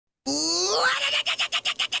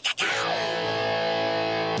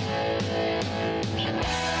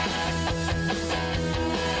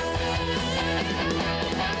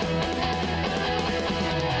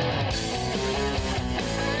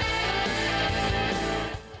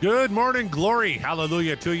Good morning, glory,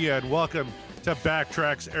 hallelujah to you, and welcome to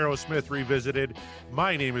Backtracks Aerosmith Revisited.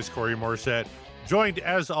 My name is Corey Morissette, joined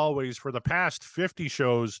as always for the past 50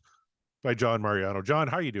 shows by John Mariano. John,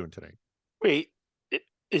 how are you doing today? Wait,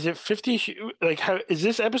 is it 50? Like, how is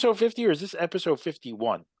this episode 50 or is this episode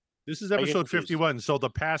 51? This is episode 51, so the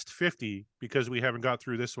past 50 because we haven't got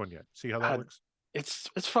through this one yet. See how that works? It's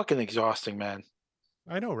fucking exhausting, man.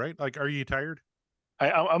 I know, right? Like, are you tired?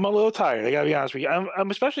 I'm a little tired. I gotta be honest with you. I'm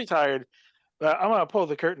especially tired. I'm gonna pull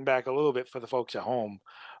the curtain back a little bit for the folks at home.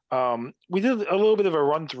 We did a little bit of a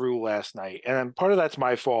run through last night, and part of that's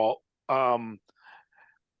my fault. I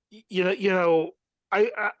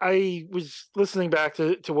was listening back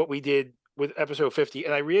to what we did with episode 50,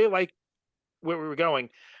 and I really liked where we were going,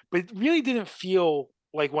 but it really didn't feel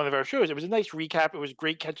like one of our shows. It was a nice recap. It was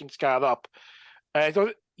great catching Scott up. And I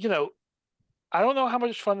thought, I don't know how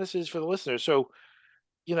much fun this is for the listeners. So,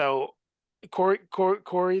 Corey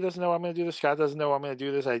doesn't know I'm going to do this. Scott doesn't know I'm going to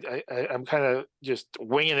do this. I'm kind of just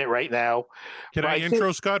winging it right now. Can I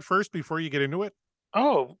intro Scott first before you get into it?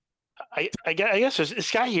 Oh, I guess is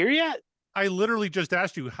Scott here yet? I literally just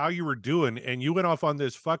asked you how you were doing, and you went off on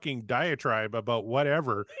this fucking diatribe about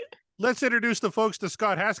whatever. Let's introduce the folks to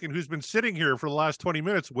Scott Haskin, who's been sitting here for the last 20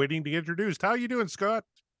 minutes waiting to get introduced. How are you doing, Scott?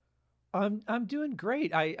 I'm doing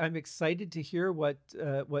great. I'm excited to hear what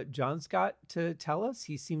John's got to tell us.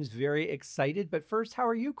 He seems very excited. But first, how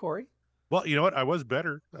are you, Corey? Well, you know what? I was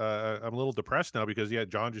better. I'm a little depressed now because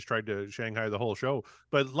John just tried to Shanghai the whole show.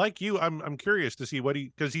 But like you, I'm curious to see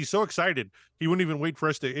because he's so excited. He wouldn't even wait for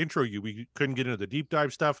us to intro you. We couldn't get into the deep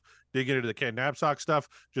dive stuff, didn't get into the Ken Knapsack stuff.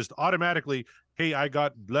 Just automatically, hey, I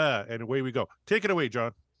got blah, and away we go. Take it away,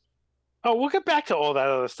 John. Oh, we'll get back to all that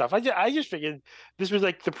other stuff. I just figured this was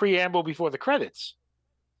like the preamble before the credits.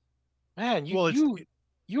 Man, you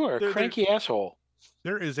are a cranky asshole.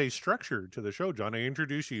 There is a structure to the show, John. I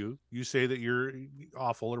introduce you. You say that you're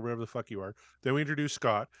awful or whatever the fuck you are. Then we introduce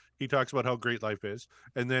Scott. He talks about how great life is.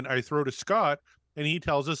 And then I throw to Scott, and he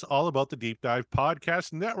tells us all about the Deep Dive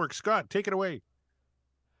Podcast Network. Scott, take it away.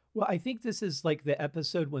 Well, I think this is like the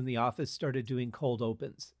episode when The Office started doing cold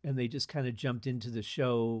opens and they just kind of jumped into the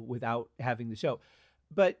show without having the show.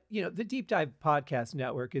 But, the Deep Dive Podcast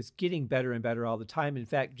Network is getting better and better all the time. In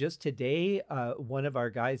fact, just today, one of our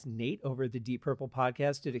guys, Nate, over at the Deep Purple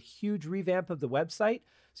Podcast, did a huge revamp of the website.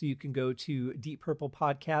 So you can go to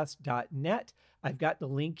deeppurplepodcast.net. I've got the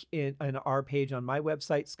link on our page on my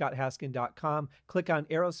website, scotthaskin.com. Click on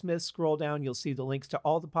Aerosmith, scroll down. You'll see the links to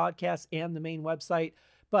all the podcasts and the main website.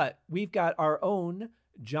 But we've got our own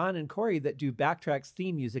John and Corey that do Backtracks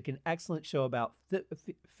theme music, an excellent show about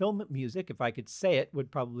film music. If I could say it,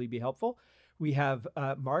 would probably be helpful. We have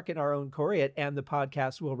Mark and our own Corey at And the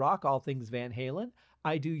Podcast Will Rock, all things Van Halen.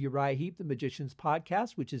 I do Uriah Heep, the Magician's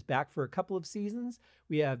Podcast, which is back for a couple of seasons.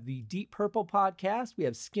 We have the Deep Purple Podcast. We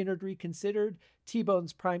have Skinnerd Reconsidered,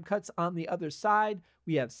 T-Bone's Prime Cuts on the Other Side.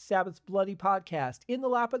 We have Sabbath's Bloody Podcast, In the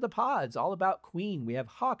Lap of the Pods, all about Queen. We have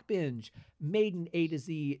Hawk Binge, Maiden A to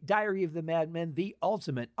Z, Diary of the Madmen, the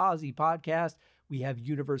Ultimate Ozzy Podcast. We have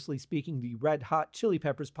Universally Speaking, the Red Hot Chili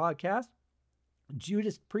Peppers Podcast.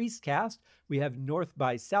 Judas Priest Cast. We have North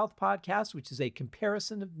by South Podcast, which is a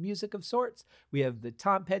comparison of music of sorts. We have the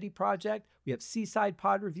Tom Petty Project. We have Seaside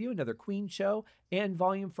Pod Review, another Queen show, and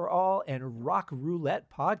Volume for All, and Rock Roulette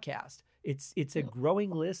Podcast. It's a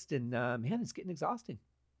growing list, and man, it's getting exhausting.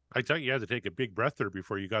 I thought you had to take a big breath there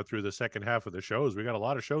before you got through the second half of the shows. We got a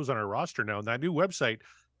lot of shows on our roster now, and that new website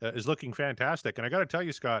is looking fantastic. And I got to tell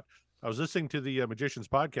you, Scott, I was listening to the Magician's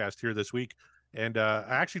Podcast here this week, and I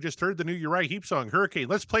actually just heard the new Uriah Heep song, Hurricane.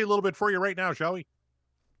 Let's play a little bit for you right now, shall we?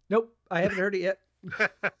 Nope, I haven't heard it yet.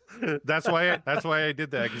 That's why I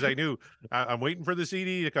did that, because I knew I'm waiting for the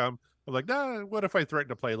CD to come. I'm like, nah, what if I threaten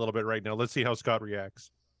to play a little bit right now? Let's see how Scott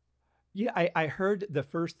reacts. Yeah, I heard the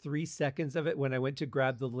first 3 seconds of it when I went to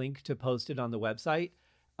grab the link to post it on the website.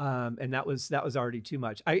 And that was already too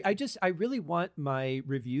much. I really want my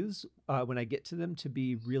reviews when I get to them to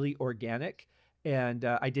be really organic. And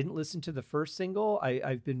I didn't listen to the first single.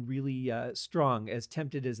 I've been really strong, as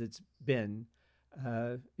tempted as it's been.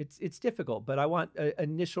 It's difficult, but I want an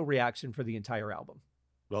initial reaction for the entire album.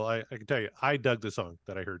 Well, I can tell you, I dug the song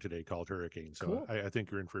that I heard today called Hurricane. So cool. I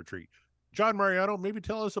think you're in for a treat. John Mariano, maybe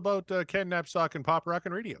tell us about Ken Knapsack and Pop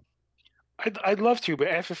Rockin' Radio. I'd love to, but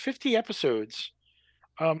after 50 episodes,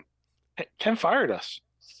 Ken fired us.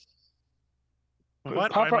 Why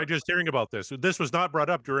am I just hearing about this? This was not brought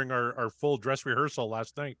up during our full dress rehearsal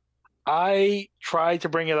last night. I tried to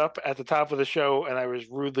bring it up at the top of the show, and I was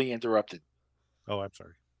rudely interrupted. Oh, I'm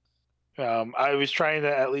sorry. I was trying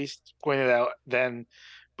to at least point it out then,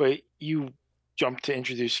 but you jumped to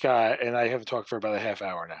introduce Scott, and I haven't talked for about a half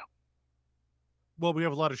hour now. Well, we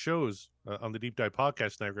have a lot of shows on the Deep Dive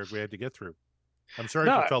Podcast Network we had to get through. I'm sorry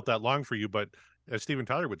if it felt that long for you, but as Steven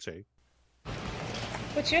Tyler would say,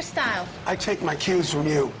 what's your style? I take my cues from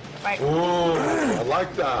you. Right. Oh, I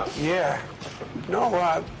like that. Yeah.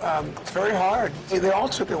 No, it's very hard. They all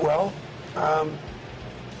took it well. A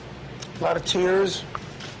lot of tears.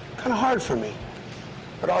 Kind of hard for me,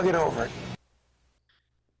 but I'll get over it.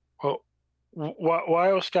 Well,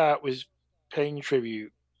 while Scott was paying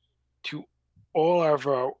tribute to all of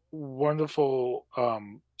our wonderful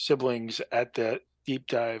siblings at the Deep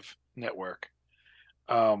Dive Network,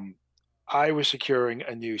 I was securing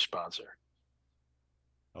a new sponsor.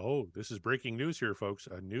 Oh, this is breaking news here, folks.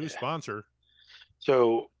 A new sponsor.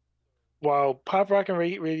 So while Pop Rock and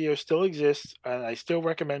Radio still exists, and I still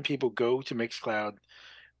recommend people go to Mixcloud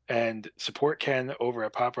and support Ken over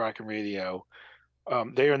at Pop Rock and Radio,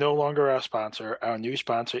 they are no longer our sponsor. Our new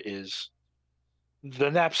sponsor is the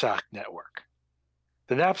Knapsack Network.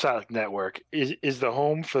 The Knapsack Network is the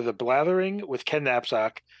home for the Blathering with Ken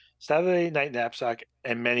Knapsack, Saturday Night Knapsack,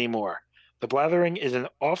 and many more. The Blathering is an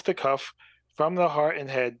off-the-cuff, from the heart and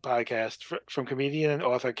head podcast from comedian and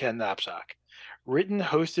author Ken Knapsack. Written,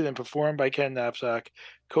 hosted, and performed by Ken Knapsack,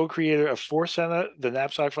 co-creator of Force Center, The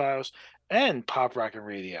Knapsack Files, and Pop Rock and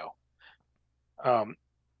Radio.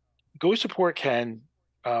 Go support Ken.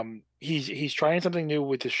 He's trying something new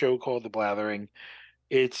with the show called The Blathering.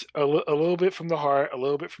 It's a little bit from the heart, a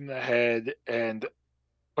little bit from the head, and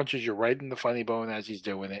punches you right in the funny bone as he's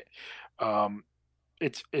doing it.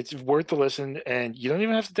 It's worth the listen, and you don't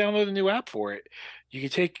even have to download a new app for it. You can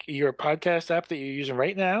take your podcast app that you're using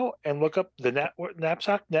right now and look up the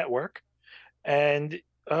Knapsack Network, and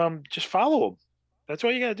just follow them. That's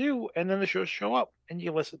all you got to do, and then the shows show up, and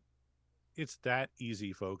you listen. It's that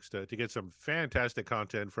easy, folks, to get some fantastic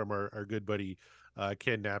content from our good buddy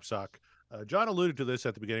Ken Knapsack. John alluded to this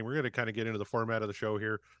at the beginning. We're going to kind of get into the format of the show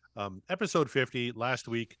here. Episode 50, last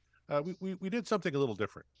week, we did something a little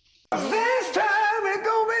different. This time it's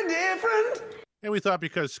gonna be different. And we thought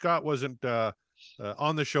because Scott wasn't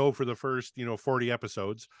on the show for the first, 40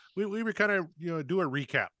 episodes, we were kind of, do a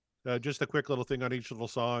recap, just a quick little thing on each little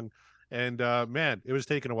song. And man, it was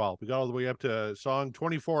taking a while. We got all the way up to song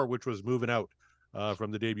 24, which was Moving Out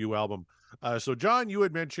from the debut album. So John, you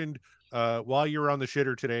had mentioned while you were on the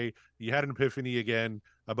shitter today, you had an epiphany again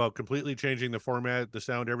about completely changing the format, the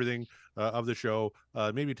sound, everything of the show.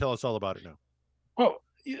 Maybe tell us all about it now. Well,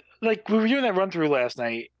 like we were doing that run through last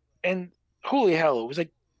night, and holy hell, it was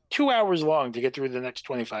like 2 hours long to get through the next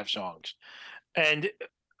 25 songs. And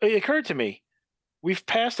it occurred to me, we've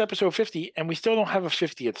passed episode 50 and we still don't have a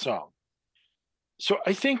 50th song. So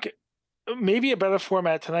I think maybe a better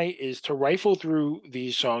format tonight is to rifle through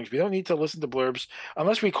these songs. We don't need to listen to blurbs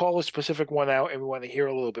unless we call a specific one out and we want to hear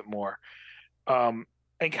a little bit more. And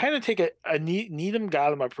kind of take a Needham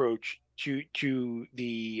Gotham approach to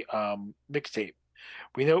the mixtape.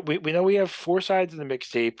 We know we have 4 sides of the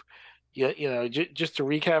mixtape. Just to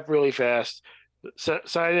recap really fast.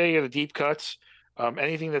 Side A are the deep cuts.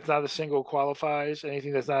 Anything that's not a single qualifies.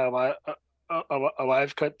 Anything that's not a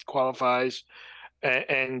live cut qualifies.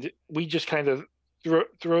 And we just kind of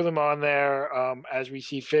throw them on there as we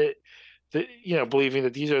see fit. Believing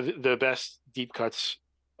that these are the best deep cuts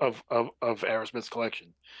of Aerosmith's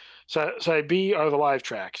collection. Side B are the live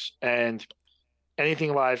tracks, and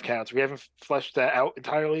anything live counts. We haven't fleshed that out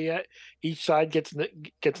entirely yet. Each side gets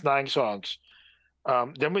 9 songs.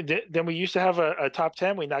 Then we used to have a top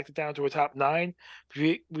 10. We knocked it down to a top 9.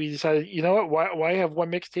 We decided, you know what? Why have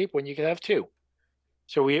one mixtape when you can have 2?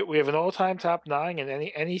 So we have an all-time top 9,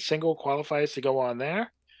 and any single qualifies to go on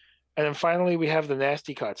there. And then finally we have the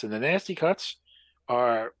nasty cuts, and the nasty cuts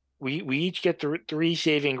are we each get 3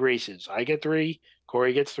 saving graces. I get 3,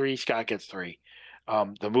 Corey gets 3, Scott gets 3.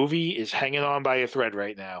 The movie is hanging on by a thread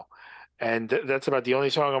right now, and that's about the only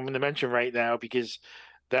song I'm going to mention right now, because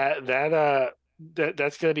that's going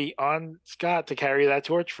to be on Scott to carry that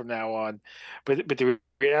torch from now on. But the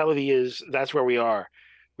reality is that's where we are.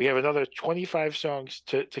 We have another 25 songs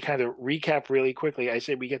to kind of recap really quickly. I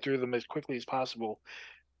say we get through them as quickly as possible,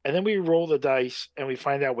 and then we roll the dice and we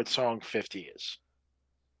find out what song 50 is.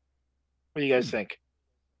 What do you guys think?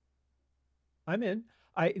 I'm in.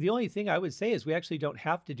 The only thing I would say is we actually don't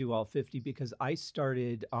have to do all 50 because I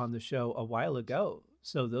started on the show a while ago.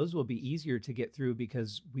 So those will be easier to get through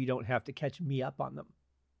because we don't have to catch me up on them.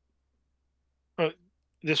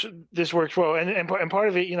 This works well, and part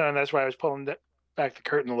of it, and that's why I was pulling back the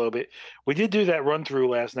curtain a little bit. We did do that run through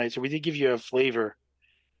last night, so we did give you a flavor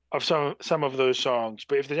of some of those songs.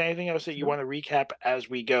 But if there's anything else that you want to recap as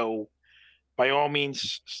we go, by all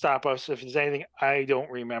means, stop us. If there's anything I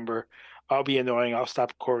don't remember, I'll be annoying. I'll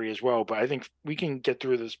stop Corey as well. But I think we can get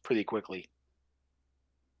through this pretty quickly.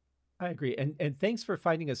 I agree, and thanks for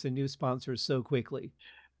finding us a new sponsor so quickly.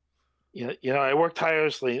 I work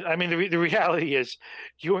tirelessly. I mean, the reality is,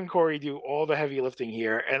 you and Corey do all the heavy lifting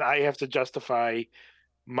here, and I have to justify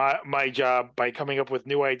my job by coming up with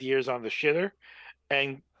new ideas on the shitter,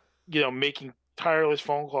 and making tireless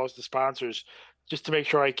phone calls to sponsors just to make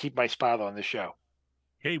sure I keep my spot on the show.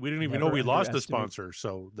 Hey, we didn't even know we lost a sponsor,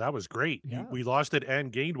 so that was great. Yeah. We lost it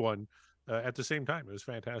and gained one at the same time. It was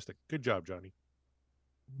fantastic. Good job, Johnny.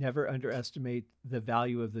 Never underestimate the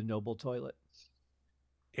value of the Noble toilet.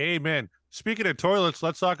 Amen. Speaking of toilets,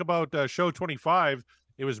 let's talk about show 25.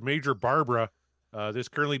 It was Major Barbara. This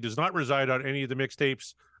currently does not reside on any of the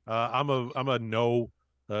mixtapes. I'm a no.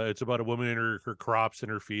 It's about a woman in her crops in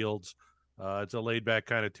her fields. It's a laid back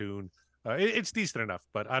kind of tune. It's decent enough,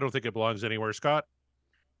 but I don't think it belongs anywhere. Scott?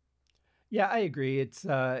 Yeah, I agree. It's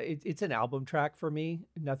an album track for me.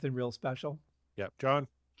 Nothing real special. Yeah, John?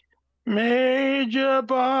 Major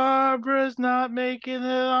Barbara's not making it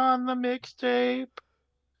on the mixtape.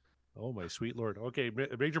 Oh, my sweet Lord. Okay,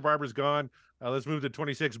 Major Barbara's gone. Let's move to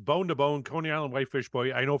 26. Bone to Bone, Coney Island Whitefish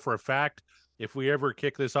Boy. I know for a fact if we ever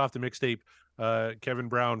kick this off the mixtape, Kevin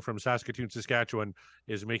Brown from Saskatoon, Saskatchewan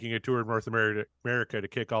is making a tour of North America to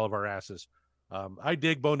kick all of our asses. I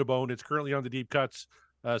dig Bone to Bone. It's currently on the Deep Cuts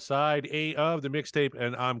side A of the mixtape,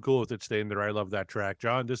 and I'm cool with it staying there. I love that track.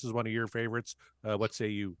 John, this is one of your favorites. What say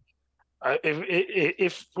you?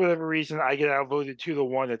 If for whatever reason I get outvoted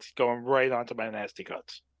 2-1, it's going right onto my Nasty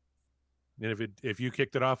Cuts. And if you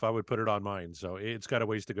kicked it off, I would put it on mine. So it's got a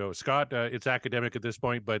ways to go. Scott, it's academic at this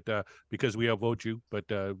point, but because we outvote you. But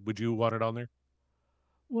would you want it on there?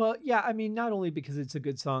 Well, yeah, I mean, not only because it's a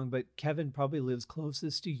good song, but Kevin probably lives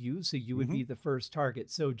closest to you, so you would be the first target.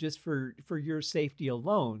 So just for your safety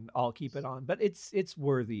alone, I'll keep it on. But it's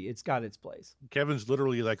worthy. It's got its place. Kevin's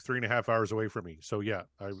literally like 3.5 hours away from me. So yeah,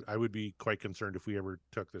 I would be quite concerned if we ever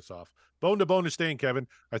took this off. Bone to Bone is staying, Kevin.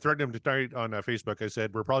 I threatened him tonight on Facebook. I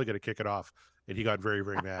said, we're probably going to kick it off. And he got very,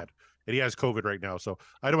 very mad. And he has COVID right now. So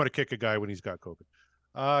I don't want to kick a guy when he's got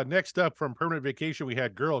COVID. Next up from Permanent Vacation, we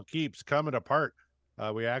had Girl Keeps Coming Apart.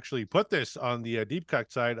 We actually put this on the deep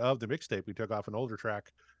cut side of the mixtape. We took off an older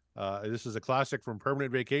track. This is a classic from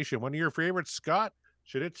Permanent Vacation. One of your favorites, Scott.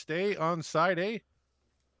 Should it stay on side A?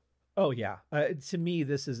 Oh, yeah. To me,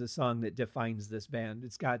 this is a song that defines this band.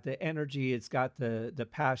 It's got the energy. It's got the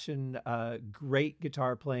passion. Great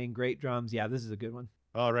guitar playing, great drums. Yeah, this is a good one.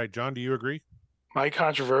 All right, John, do you agree? My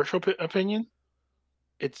controversial opinion,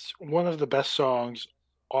 it's one of the best songs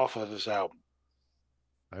off of this album.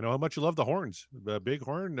 I know how much you love the horns. The big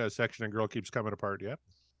horn section and Girl Keeps Coming Apart. Yeah.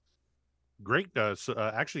 Great.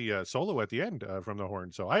 Solo at the end from the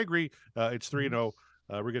horn. So I agree. It's 3-0.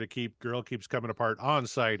 We're going to keep Girl Keeps Coming Apart on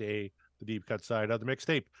side A, the deep cut side of the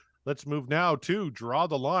mixtape. Let's move now to Draw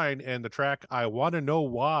the Line and the track I Want to Know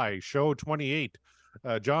Why, show 28.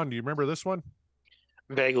 John, do you remember this one?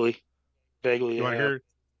 Vaguely. You want to hear?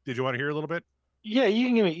 Did you want to hear a little bit? Yeah,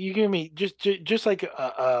 you give me just like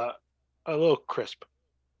a little crisp.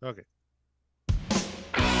 Okay.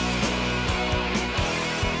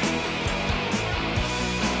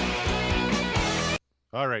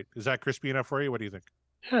 All right. Is that crispy enough for you? What do you think?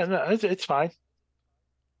 Yeah, no, it's fine.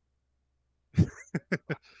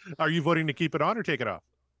 Are you voting to keep it on or take it off?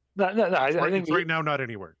 No. I think right now, not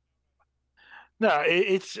anywhere. No,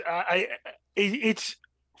 it's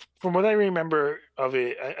from what I remember of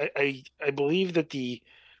it. I believe that the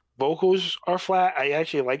vocals are flat. I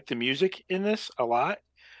actually like the music in this a lot.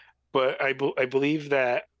 But I believe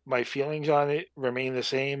that my feelings on it remain the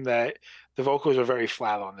same, that the vocals are very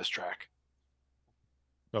flat on this track.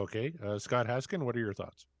 Okay. Scott Haskin, what are your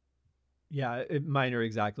thoughts? Yeah, mine are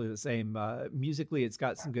exactly the same. Musically, it's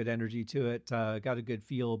got some good energy to it, got a good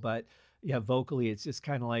feel. But yeah, vocally, it's just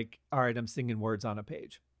kind of like, all right, I'm singing words on a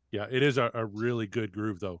page. Yeah, it is a really good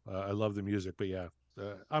groove, though. I love the music. But yeah,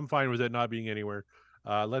 I'm fine with it not being anywhere.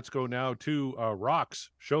 Let's go now to Rocks,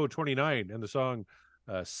 show 29, and the song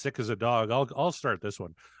Sick as a Dog. I'll start this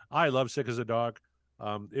one. I love Sick as a Dog.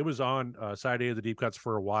 It was on side A of the deep cuts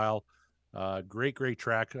for a while. Great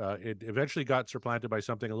track. It eventually got supplanted by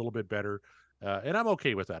something a little bit better. And I'm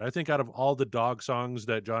okay with that. I think out of all the dog songs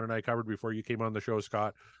that John and I covered before you came on the show,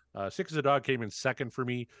 Scott, Sick as a Dog came in second for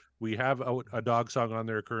me. We have a dog song on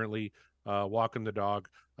there currently, Walking the Dog.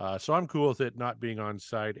 So I'm cool with it not being on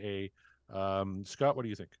side A. Scott, what do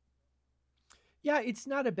you think? Yeah, it's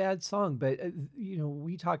not a bad song, but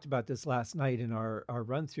we talked about this last night in our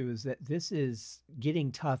run through. Is that this is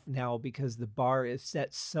getting tough now because the bar is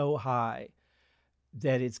set so high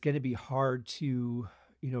that it's going to be hard to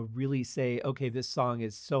really say, okay, this song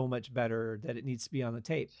is so much better that it needs to be on the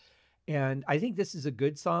tape. And I think this is a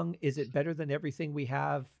good song. Is it better than everything we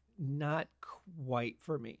have? Not quite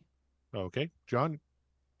for me. Okay, John.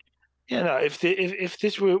 Yeah, no. If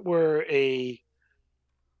this were a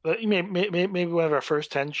maybe one of our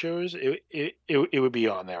first 10 shows, it would be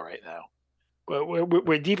on there right now. But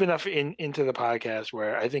we're deep enough into the podcast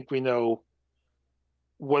where I think we know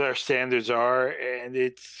what our standards are, and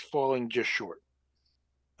it's falling just short.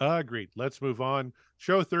 Agreed. Let's move on.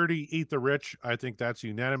 Show 30, Eat the Rich. I think that's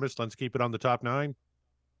unanimous. Let's keep it on the top 9.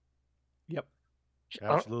 Yep.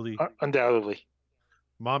 Absolutely. Undoubtedly.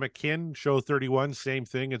 Mama Kin, show 31, same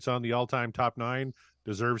thing. It's on the all-time top 9.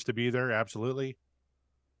 Deserves to be there. Absolutely.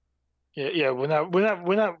 Yeah. We're not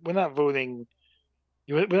voting.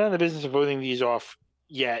 We're not in the business of voting these off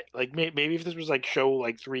yet. Like maybe if this was like show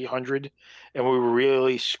like 300, and we were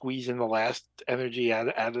really squeezing the last energy out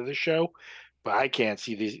of the show, but I can't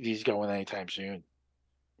see these going anytime soon.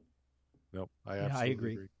 Nope, I absolutely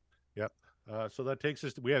agree. Yep. So that takes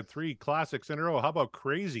us we had 3 classics in a row. How about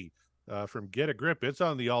Crazy from Get a Grip? It's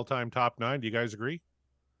on the all-time top 9. Do you guys agree?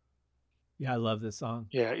 Yeah, I love this song.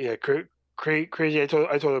 Yeah. Crazy. I told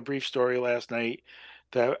a brief story last night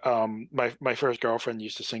that my first girlfriend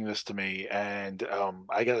used to sing this to me, and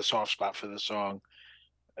I got a soft spot for this song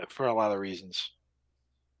for a lot of reasons.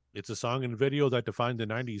 It's a song and video that defined the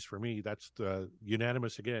 90s for me. That's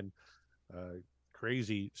unanimous again.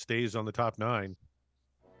 Crazy stays on the top 9.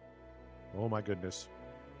 Oh my goodness.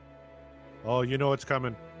 Oh, you know it's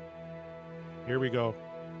coming. Here we go.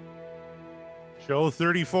 Show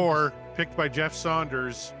 34, picked by Jeff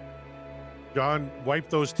Saunders. John, wipe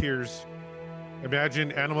those tears.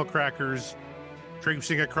 Imagine animal crackers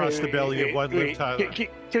traipsing across the belly of one Liv Tyler.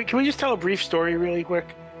 Can we just tell a brief story really quick?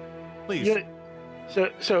 Please. Yeah,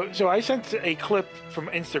 so I sent a clip from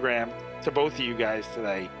Instagram to both of you guys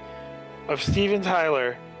today of Steven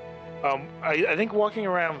Tyler, I think walking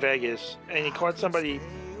around Vegas, and he caught somebody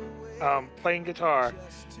playing guitar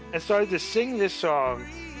and started to sing this song.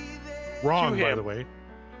 Wrong, by the way.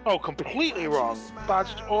 Oh, completely wrong.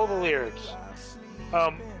 Botched all the lyrics.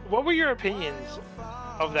 What were your opinions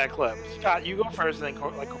of that clip? Scott, you go first, and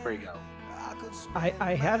then let Corey go.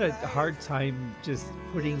 I had a hard time just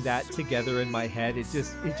putting that together in my head. It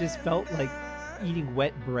just felt like eating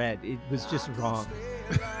wet bread. It was just wrong.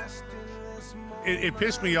 It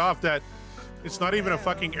pissed me off that it's not even a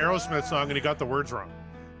fucking Aerosmith song and he got the words wrong.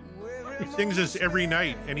 He sings this every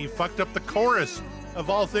night and he fucked up the chorus. Of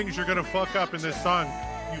all things you're gonna fuck up in this song,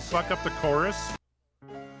 you fuck up the chorus.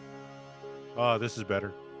 Oh, this is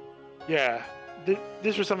better. Yeah,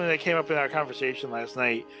 this was something that came up in our conversation last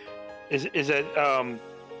night. Is that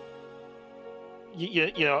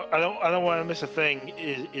you know I don't want to miss a thing.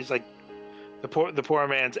 Is like the poor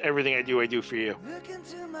man's everything I do for you.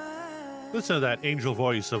 Listen to that angel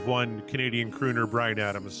voice of one Canadian crooner, Bryan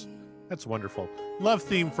Adams. That's wonderful. Love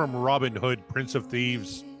theme from Robin Hood, Prince of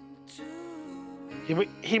Thieves.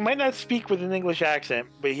 He might not speak with an English accent,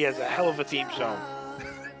 but he has a hell of a theme song.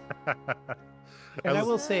 And I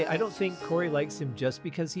will say, I don't think Corey likes him just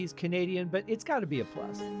because he's Canadian, but it's got to be a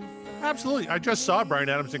plus. Absolutely. I just saw Bryan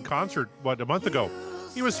Adams in concert, a month ago.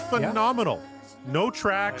 He was phenomenal. Yeah. No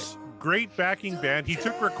tracks, great backing band. He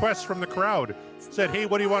took requests from the crowd, said, hey,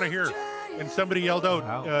 what do you want to hear? And somebody yelled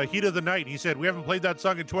out, Heat of the Night. He said, we haven't played that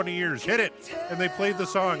song in 20 years. Hit it. And they played the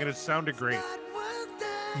song, and it sounded great.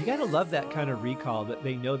 You got to love that kind of recall, that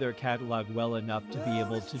they know their catalog well enough to be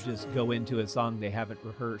able to just go into a song they haven't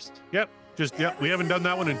rehearsed. Yep. We haven't done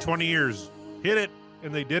that one in 20 years. Hit it.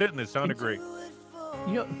 And they did it, and it sounded great.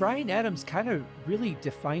 You know, Bryan Adams kind of really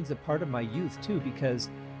defines a part of my youth, too, because,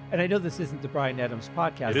 and I know this isn't the Bryan Adams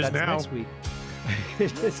podcast. It is That's now. Next week.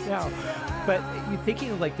 It is now. But you're thinking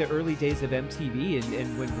of like the early days of MTV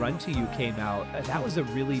and when Run to You came out, that was a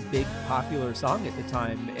really big popular song at the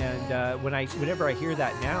time. And whenever I hear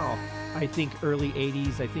that now, I think early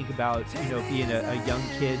 80s. I think about, being a young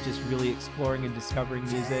kid just really exploring and discovering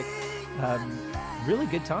music. Really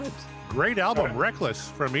good times. Great album, Reckless,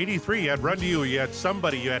 from 83. You had Run to You, you had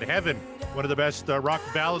Somebody, you had Heaven, one of the best rock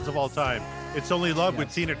ballads of all time. It's Only Love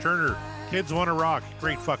with Tina Turner. Kids Wanna Rock.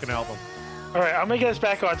 Great fucking album. All right, I'm gonna get us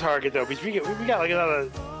back on target though, because we got like another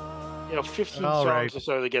 15 songs or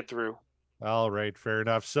so to get through. All right, fair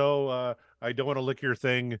enough. So I don't want to lick your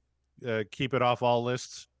thing. Keep it off all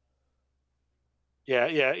lists. Yeah.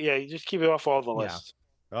 You just keep it off all the lists.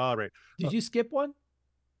 All right. Did you skip one?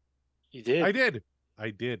 You did.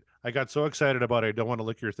 I did. I got so excited about it. I don't want to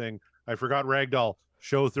lick your thing. I forgot Ragdoll,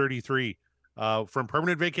 show 33, from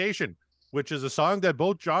Permanent Vacation, which is a song that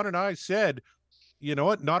both John and I said, you know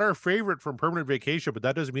what, not our favorite from Permanent Vacation, but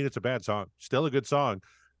that doesn't mean it's a bad song. Still a good song.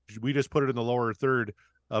 We just put it in the lower third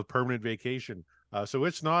of Permanent Vacation. So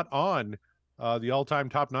it's not on the all-time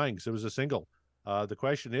top 9 because it was a single. The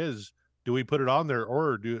question is, do we put it on there,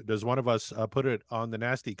 or does one of us put it on the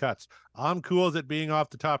Nasty Cuts? I'm cool with it being off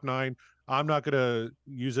the top 9. I'm not going to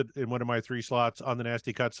use it in one of my 3 slots on the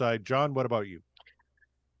Nasty Cut side. John, what about you?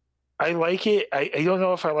 I like it. I don't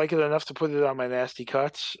know if I like it enough to put it on my Nasty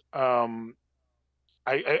Cuts. I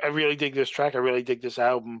really dig this track. I really dig this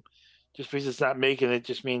album. Just because it's not making it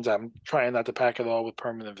just means I'm trying not to pack it all with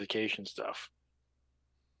Permanent Vacation stuff.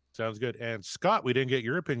 Sounds good. And Scott, we didn't get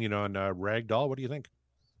your opinion on Ragdoll. What do you think?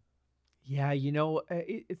 Yeah,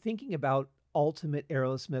 thinking about ultimate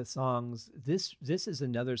Aerosmith songs, this is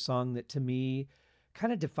another song that to me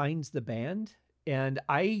kind of defines the band, and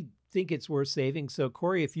I think it's worth saving. So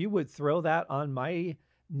Corey, if you would throw that on my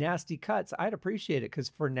Nasty Cuts, I'd appreciate it, because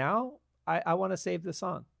for now I want to save the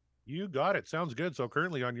song. You got it. Sounds good. So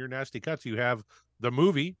currently on your Nasty Cuts, you have the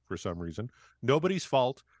movie, for some reason, Nobody's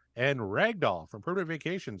Fault, and Ragdoll from Permanent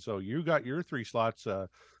Vacation. So you got your 3 slots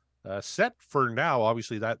set for now.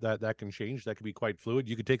 Obviously that can change. That can be quite fluid.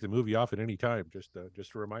 You could take the movie off at any time. Just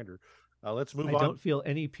a reminder. Let's move on. I don't feel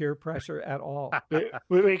any peer pressure at all.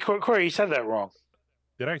 Wait, Corey, you said that wrong.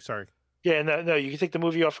 Did I? Sorry. Yeah, no, you can take the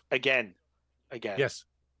movie off again. Yes,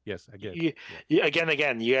 again.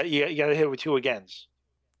 Again. You got to hit it with 2 agains.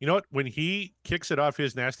 You know what? When he kicks it off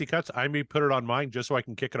his Nasty Cuts, I may put it on mine just so I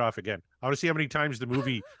can kick it off again. I want to see how many times the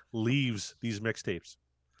movie leaves these mixtapes.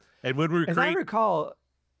 And when we As I recall,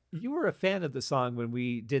 you were a fan of the song when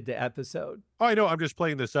we did the episode. Oh, I know. I'm just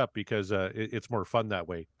playing this up because it's more fun that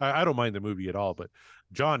way. I don't mind the movie at all, but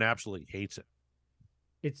John absolutely hates it.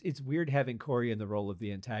 It's weird having Corey in the role of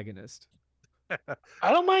the antagonist.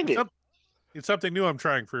 I don't mind it. It's something new I'm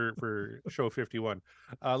trying for show 51.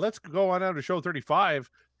 Let's go on down to show 35.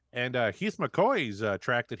 And Heath McCoy's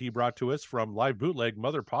track that he brought to us from Live Bootleg,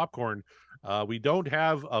 Mother Popcorn. We don't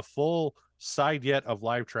have a full side yet of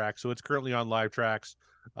Live Tracks, so it's currently on Live Tracks.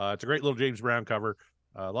 It's a great little James Brown cover.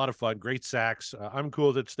 A lot of fun, great sax. I'm cool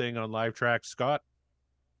with it staying on Live Tracks. Scott?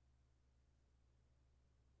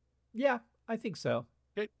 Yeah, I think so.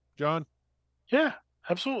 Okay, John? Yeah,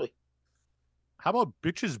 absolutely. How about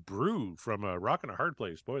Bitches Brew from Rockin' a Hard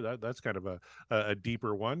Place? Boy, that's kind of a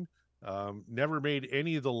deeper one. Never made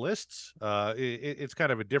any of the lists. It's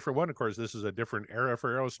kind of a different one. Of course, this is a different era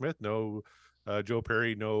for Aerosmith. No Joe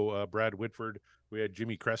Perry, no Brad Whitford. We had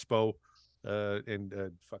Jimmy Crespo and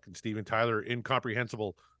fucking Steven Tyler,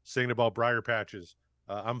 incomprehensible, singing about briar patches.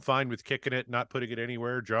 I'm fine with kicking it, not putting it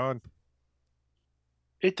anywhere. John?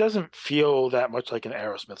 It doesn't feel that much like an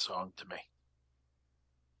Aerosmith song to me.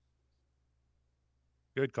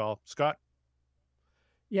 Good call. Scott?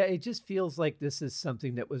 Yeah, it just feels like this is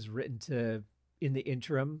something that was written in the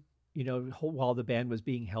interim, while the band was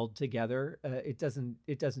being held together. It doesn't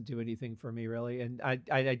do anything for me really, and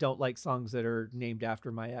I don't like songs that are named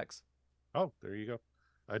after my ex. Oh, there you go.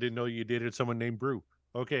 I didn't know you dated someone named Brew.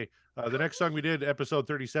 Okay, the next song we did, episode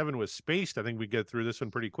 37, was Spaced. I think we get through this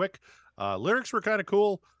one pretty quick. Lyrics were kind of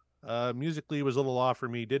cool. Musically was a little off for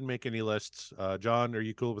me. Didn't make any lists. John, are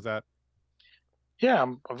you cool with that? Yeah,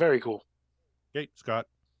 I'm very cool. Okay, Scott?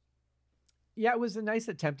 Yeah, it was a nice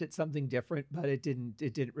attempt at something different, but it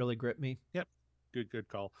didn't really grip me. Yep. Good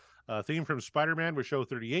call. Theme from Spider-Man was show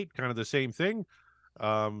 38, kind of the same thing.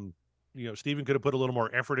 Steven could have put a little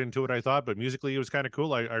more effort into it, I thought, but musically it was kind of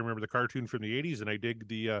cool. I remember the cartoon from the 80s, and I dig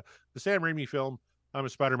the Sam Raimi film. I'm a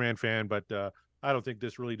Spider-Man fan, but I don't think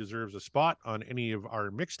this really deserves a spot on any of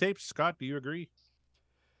our mixtapes. Scott, do you agree?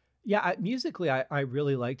 Yeah, musically, I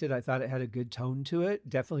really liked it. I thought it had a good tone to it.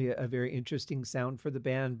 Definitely a very interesting sound for the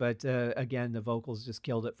band. But again, the vocals just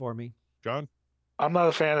killed it for me. John? I'm not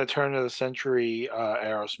a fan of turn of the century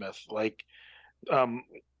Aerosmith. Like,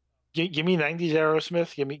 give me 90s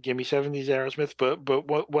Aerosmith, give me 70s Aerosmith.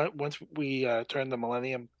 But once we turn the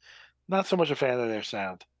millennium, not so much a fan of their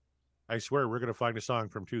sound. I swear we're going to find a song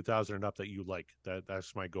from 2000 and up that you like.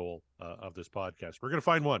 That's my goal of this podcast. We're going to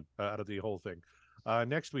find one out of the whole thing.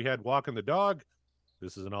 Next, we had Walking the Dog.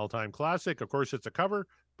 This is an all-time classic. Of course, it's a cover,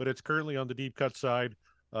 but it's currently on the deep cut side.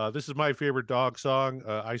 This is my favorite dog song.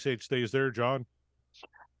 Ice Age stays there. John?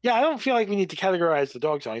 Yeah, I don't feel like we need to categorize the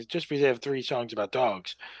dog songs just because they have 3 songs about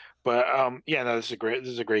dogs. But this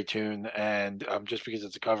is a great tune, and just because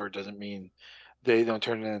it's a cover doesn't mean they don't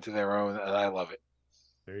turn it into their own, and I love it.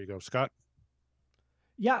 There you go. Scott?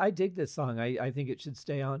 Yeah, I dig this song. I think it should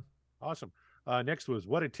stay on. Awesome. Next was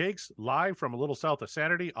What It Takes, live from A Little South of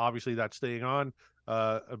Sanity. Obviously, that's staying on,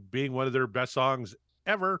 being one of their best songs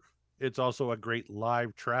ever. It's also a great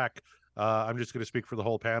live track. I'm just going to speak for the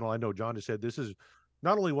whole panel. I know John just said this is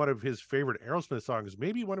not only one of his favorite Aerosmith songs,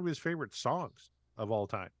 maybe one of his favorite songs of all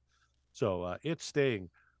time. So it's staying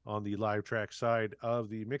on the live track side of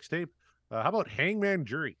the mixtape. How about Hangman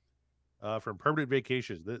Jury from Permanent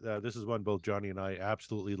Vacations? This is one both Johnny and I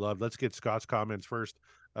absolutely loved. Let's get Scott's comments first.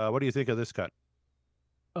 What do you think of this cut?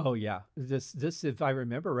 Oh yeah, this if I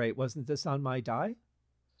remember right, wasn't this on My Die?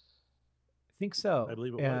 I think so. I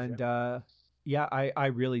believe it was. And yeah, I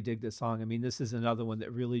really dig this song. I mean, this is another one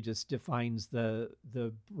that really just defines the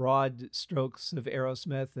broad strokes of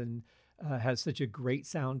Aerosmith and has such a great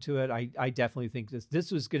sound to it. I definitely think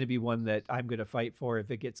this was going to be one that I'm going to fight for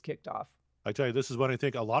if it gets kicked off. I tell you, this is one I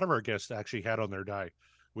think a lot of our guests actually had on their die.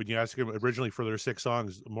 When you ask them originally for their 6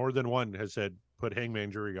 songs, more than one has said put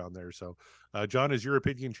Hangman Jury on there. So, John, has your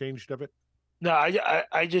opinion changed of it? No,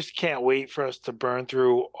 I just can't wait for us to burn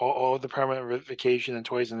through all the Permanent Vacation and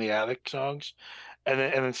Toys in the Attic songs, and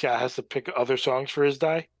then Scott has to pick other songs for his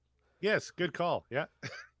die. Yes, good call. Yeah.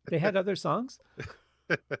 They had other songs?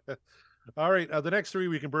 All right, the next 3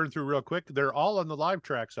 we can burn through real quick. They're all on the live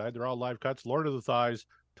track side. They're all live cuts. Lord of the Thighs,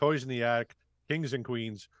 Toys in the Attic, Kings and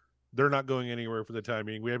Queens. They're not going anywhere for the time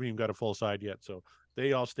being. We haven't even got a full side yet, so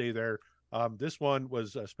they all stay there. This one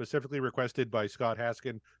was specifically requested by Scott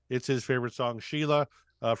Haskin. It's his favorite song, Sheila,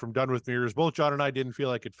 from Done with Mirrors. Both John and I didn't feel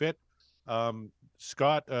like it fit.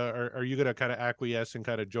 Scott, are you going to kind of acquiesce and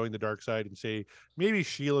kind of join the dark side and say maybe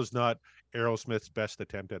Sheila's not Aerosmith's best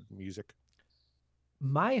attempt at music?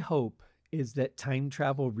 My hope is that time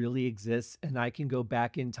travel really exists and I can go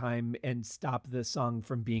back in time and stop this song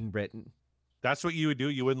from being written. That's what you would do?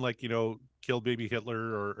 You wouldn't kill baby Hitler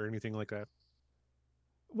or anything like that?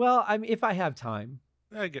 Well, I mean, if I have time.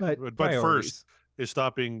 I get, but first is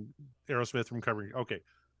stopping Aerosmith from covering. Okay,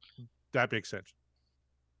 that makes sense.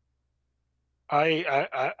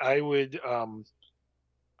 I would.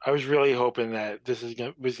 I was really hoping that this was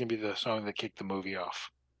gonna be the song that kicked the movie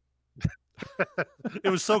off. It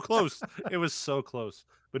was so close. It was so close.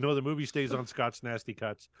 But no, the movie stays on Scott's Nasty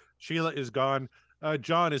Cuts. Sheila is gone.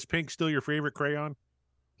 John, is Pink still your favorite Crayon?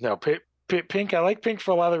 No, Pink. I like Pink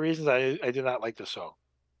for a lot of reasons. I do not like the song.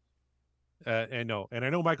 And I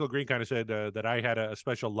know Michael Green kind of said that I had a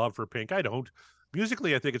special love for Pink. I don't.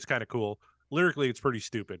 Musically, I think it's kind of cool. Lyrically, it's pretty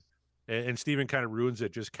stupid. And Steven kind of ruins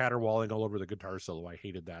it, just caterwauling all over the guitar solo. I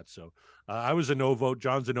hated that. So I was a no vote.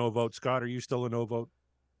 John's a no vote. Scott, are you still a no vote?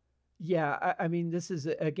 Yeah, I mean, this is,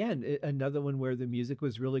 again, another one where the music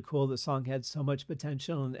was really cool. The song had so much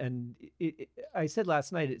potential. And I said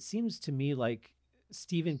last night, it seems to me like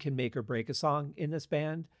Steven can make or break a song in this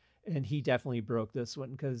band. And he definitely broke this one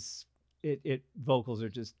because vocals are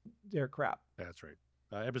just, they're crap. That's right.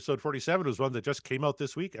 Episode 47 was one that just came out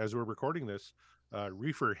this week as we're recording this.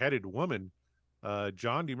 Reefer Headed Woman.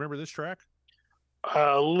 John, do you remember this track?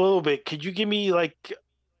 A little bit. Could you give me like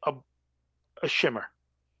a shimmer?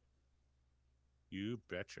 You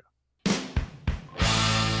betcha.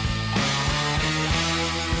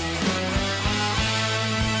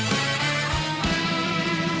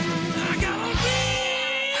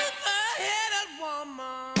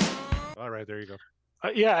 All right, there you go.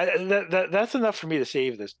 Yeah, that's enough for me to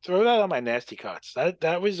save this. Throw that on my Nasty Cuts.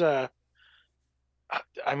 That was I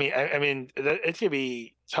mean, it's gonna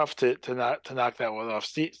be tough to knock that one off.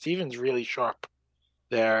 Steven's really sharp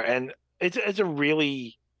there, and it's a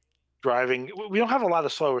really driving. We don't have a lot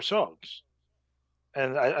of slower songs,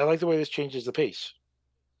 and I like the way this changes the pace.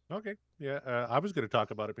 Okay, yeah, I was going to talk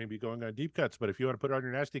about it maybe going on deep cuts, but if you want to put it on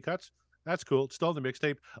your Nasty Cuts, that's cool. It's still in the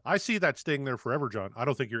mixtape. I see that staying there forever, John. I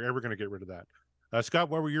don't think you're ever going to get rid of that. Scott,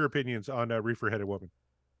 what were your opinions on Reefer Headed Woman?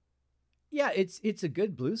 Yeah, it's a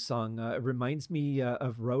good blues song. It reminds me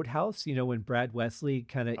of Roadhouse, when Brad Wesley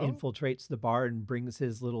kind of infiltrates the bar and brings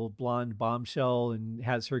his little blonde bombshell and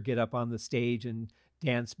has her get up on the stage and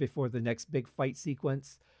dance before the next big fight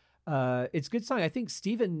sequence. It's a good song. I think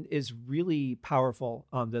Steven is really powerful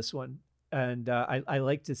on this one, and I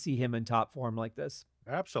like to see him in top form like this.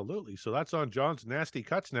 Absolutely. So that's on John's Nasty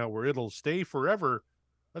Cuts now, where it'll stay forever.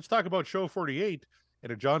 Let's talk about Show 48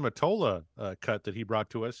 and a John Mottola cut that he brought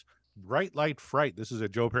to us. Bright Light Fright. This is a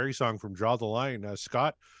Joe Perry song from Draw the Line.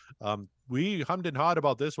 Scott, we hummed and hawed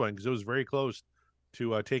about this one because it was very close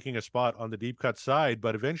to taking a spot on the deep cut side,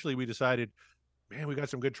 but eventually we decided, man, we got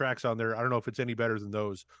some good tracks on there. I don't know if it's any better than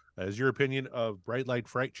those. Has your opinion of Bright Light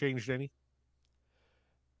Fright changed any?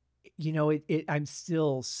 I'm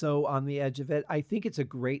still so on the edge of it. I think it's a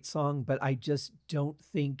great song, but I just don't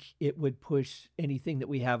think it would push anything that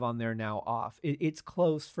we have on there now off. It's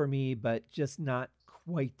close for me, but just not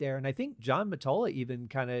quite there. And I think John Matola even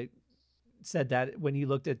kind of said that when he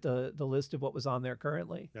looked at the list of what was on there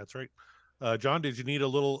currently. That's right. John, did you need a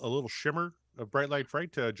little shimmer of Bright Light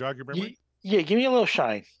Fright to jog your memory? Yeah, give me a little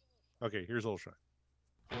shine. Okay, here's a little shine.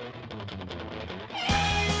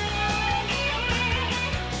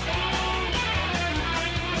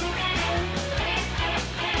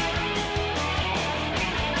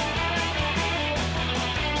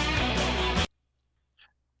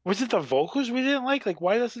 Was it the vocals we didn't like? Like,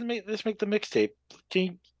 why doesn't this make the mixtape?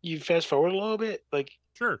 Can you fast forward a little bit? Like,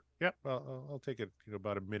 Sure. Yep. I'll take it.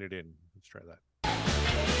 About a minute in. Let's try that.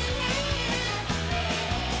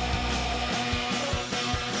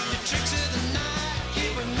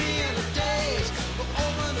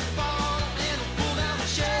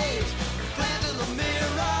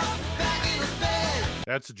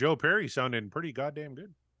 That's Joe Perry sounding pretty goddamn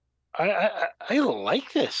good. I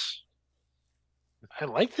like this. I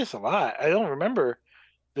like this a lot. I don't remember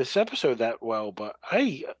this episode that well, but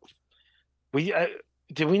did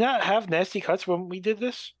we not have Nasty Cuts when we did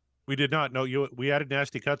this? We did not. No, we added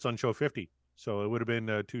Nasty Cuts on show 50, so it would have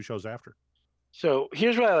been 2 shows after. So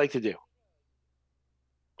here's what I like to do.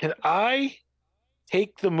 Can I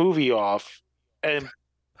take the movie off and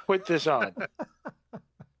put this on?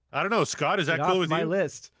 I don't know, Scott. Is that Get cool off with my you?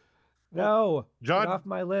 list? No, John, get off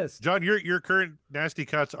my list. John, your current Nasty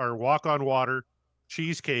Cuts are Walk on Water,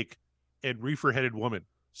 Cheesecake, and Reefer Headed Woman.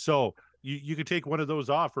 So you could take one of those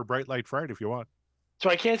off for Bright Light Fright if you want. So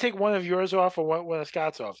I can't take one of yours off or one of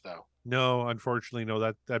Scott's off, though. No, unfortunately,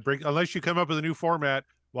 no. That break, unless you come up with a new format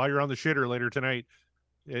while you're on the shitter later tonight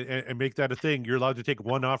and make that a thing. You're allowed to take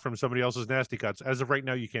one off from somebody else's Nasty Cuts. As of right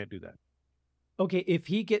now, you can't do that. Okay, if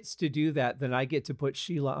he gets to do that, then I get to put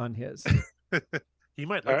Sheila on his. He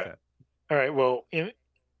might like that. All right. Well,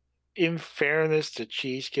 in fairness to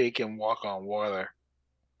Cheesecake and Walk on Water,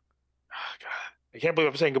 oh God, I can't believe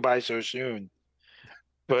I'm saying goodbye so soon.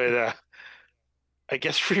 But I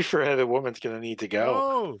guess Reefer Headed Woman's gonna need to go.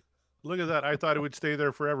 Oh, look at that! I thought it would stay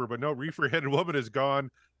there forever, but no. Reefer Headed Woman is gone.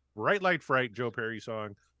 Bright Light Fright, Joe Perry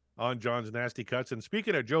song on John's Nasty Cuts. And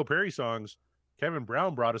speaking of Joe Perry songs, Kevin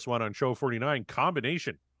Brown brought us one on show 49,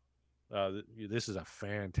 Combination. This is a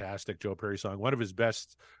fantastic Joe Perry song, one of his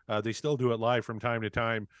best. They still do it live from time to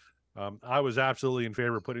time. I was absolutely in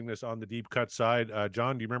favor of putting this on the deep cut side.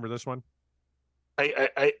 John, do you remember this one?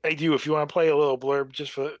 I do. If you want to play a little blurb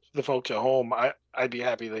just for the folks at home, I'd be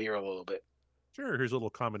happy to hear a little bit. Sure. Here's a little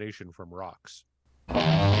combination from Rocks.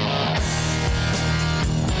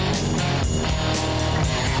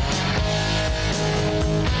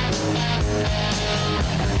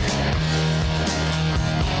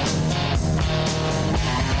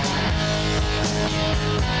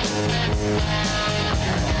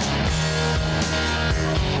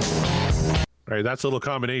 All right, that's a little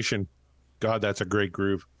combination. God, that's a great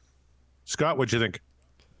groove. Scott, what'd you think?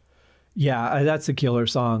 Yeah, that's a killer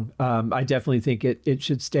song. I definitely think it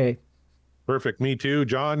should stay. Perfect. Me too,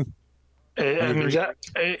 John. I mean,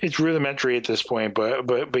 it's rudimentary at this point,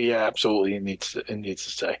 but yeah, absolutely, it needs to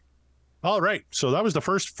stay. All right, so that was the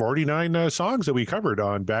first 49 songs that we covered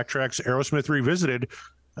on Backtracks Aerosmith Revisited.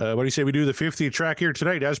 What do you say we do the 50th track here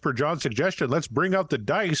tonight? As per John's suggestion, let's bring out the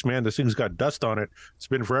dice. Man, this thing's got dust on it. It's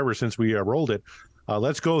been forever since we rolled it.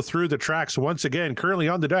 Let's go through the tracks once again. Currently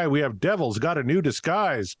on the die, we have Devil's Got a New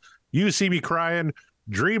Disguise, You See Me Crying,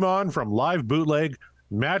 Dream On from Live Bootleg,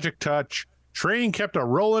 Magic Touch, Train Kept a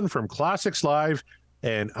Rollin' from Classics Live,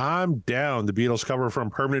 and I'm Down, the Beatles cover from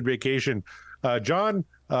Permanent Vacation. John,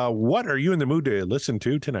 what are you in the mood to listen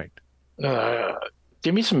to tonight?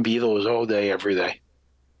 Give me some Beatles all day, every day.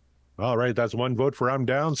 All right, that's one vote for I'm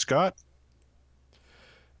Down. Scott?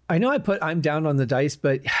 I know I put I'm Down on the dice,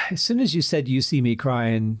 but as soon as you said You See Me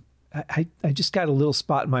Crying, I just got a little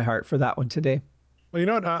spot in my heart for that one today. Well, you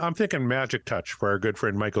know what? I'm thinking Magic Touch for our good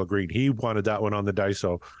friend Michael Green. He wanted that one on the dice,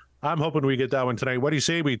 so I'm hoping we get that one tonight. What do you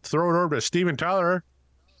say we throw it over to Steven Tyler?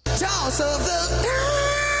 Toss of the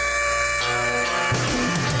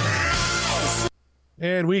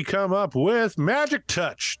And we come up with Magic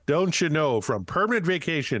Touch, Don't You Know, from Permanent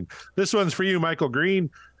Vacation. This one's for you, Michael Green.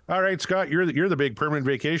 All right, Scott, you're the big Permanent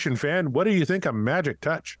Vacation fan. What do you think of Magic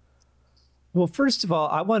Touch? Well, first of all,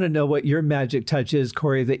 I want to know what your magic touch is,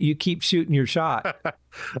 Corey, that you keep shooting your shot.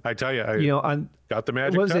 I tell you, got the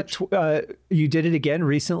magic touch. You did it again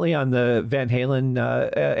recently on the Van Halen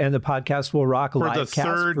and the Podcast Will Rock live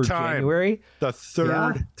cast for January. The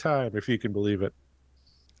third time, if you can believe it.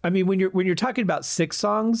 I mean, when you're talking about 6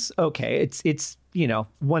 songs, okay, it's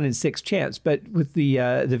 1 in 6 chance. But with the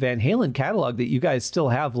Van Halen catalog that you guys still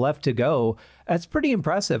have left to go, that's pretty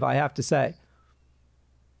impressive, I have to say.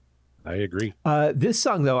 I agree. This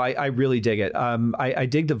song, though, I really dig it. I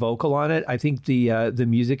dig the vocal on it. I think the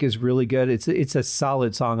music is really good. It's a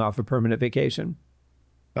solid song off of Permanent Vacation.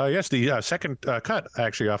 Yes, the second cut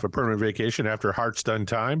actually off of Permanent Vacation after Heart's Done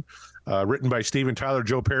Time, written by Steven Tyler,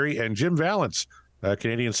 Joe Perry, and Jim Vallance, a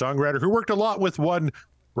Canadian songwriter who worked a lot with one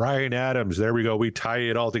Bryan Adams. There we go. We tie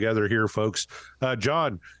it all together here, folks.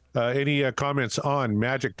 John, any comments on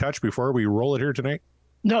Magic Touch before we roll it here tonight?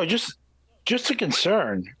 No, just a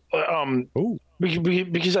concern.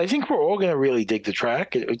 Because I think we're all going to really dig the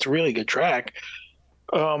track. It's a really good track.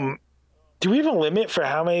 Do we have a limit for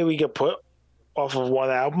how many we get put off of one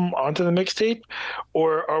album onto the mixtape,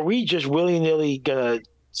 or are we just willy-nilly gonna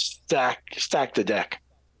stack the deck?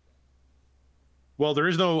 Well, there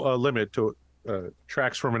is no limit to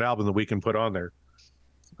tracks from an album that we can put on there.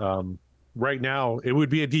 Right now, it would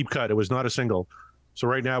be a deep cut. It was not a single. So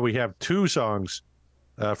right now we have 2 songs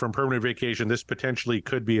from Permanent Vacation. This potentially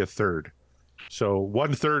could be a third. So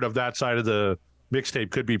 1/3 of that side of the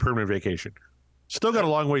mixtape could be Permanent Vacation. Still got a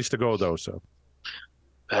long ways to go, though. So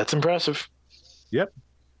that's impressive. Yep.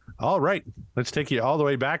 All right. Let's take you all the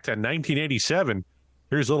way back to 1987.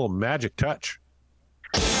 Here's a little Magic Touch.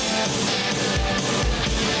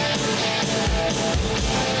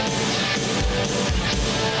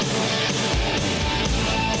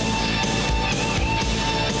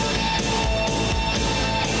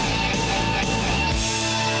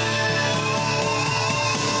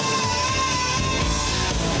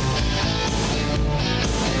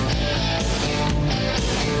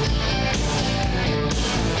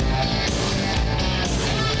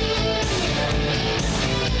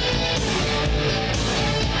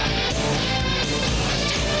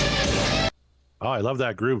 Oh, I love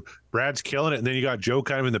that groove. Brad's killing it, and then you got Joe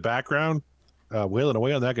kind of in the background, wailing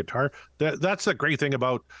away on that guitar. That's the great thing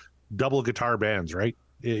about double guitar bands, right?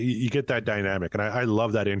 You get that dynamic, and I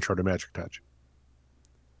love that intro to Magic Touch.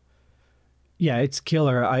 Yeah, it's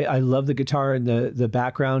killer. I love the guitar in the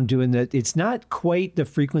background doing that. It's not quite the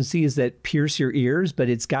frequencies that pierce your ears, but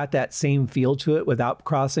it's got that same feel to it without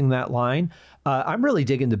crossing that line. I'm really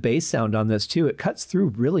digging the bass sound on this, too. It cuts through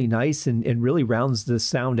really nice and really rounds the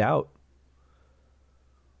sound out.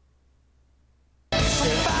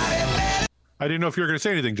 I didn't know if you were going to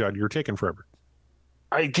say anything, John. You were taking forever.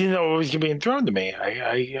 I didn't know it was being thrown to me.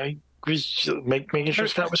 I was making sure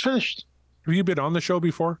Scott was finished. Have you been on the show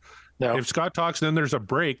before? No. If Scott talks and then there's a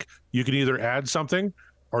break, you can either add something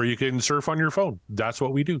or you can surf on your phone. That's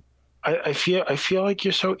what we do. I feel like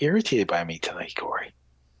you're so irritated by me tonight, Corey.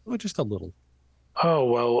 Well, just a little. Oh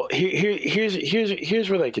well,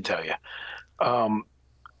 here's what I could tell you.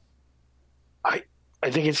 I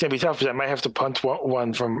think it's gonna be tough because I might have to punt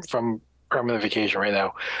one from Permanent Vacation right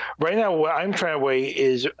now. Right now, what I'm trying to weigh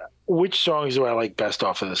is which songs do I like best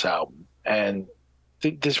off of this album, and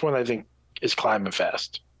this one I think is climbing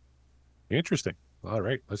fast. Interesting. All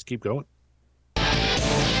right, let's keep going.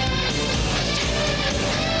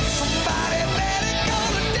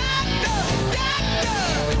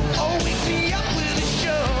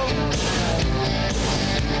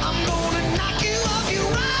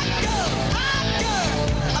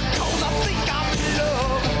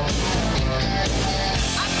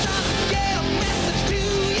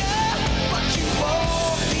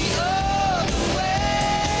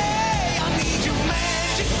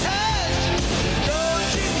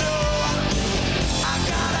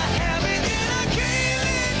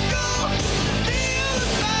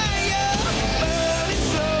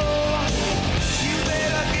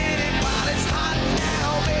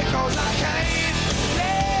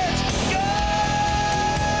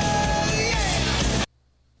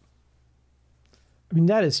 I mean,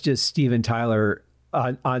 that is just Steven Tyler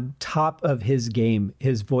on top of his game.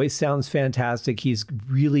 His voice sounds fantastic. He's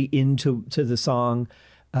really into the song,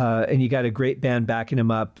 and you got a great band backing him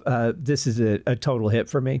up. This is a total hit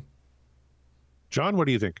for me. John, what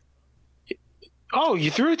do you think? Oh, you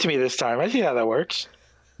threw it to me this time. I see how that works.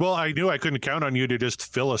 Well, I knew I couldn't count on you to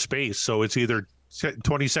just fill a space, so it's either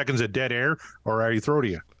 20 seconds of dead air or I throw to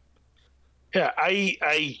you. Yeah,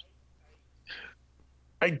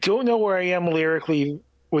 I don't know where I am lyrically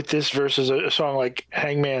with this versus a song like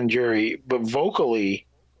Hangman Jury, but vocally,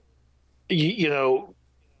 you know,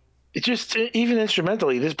 it just even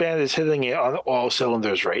instrumentally, this band is hitting it on all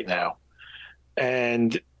cylinders right now.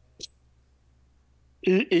 And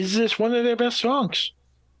is this one of their best songs?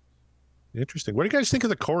 Interesting. What do you guys think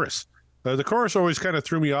of the chorus? The chorus always kind of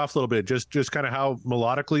threw me off a little bit, just kind of how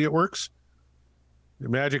melodically it works.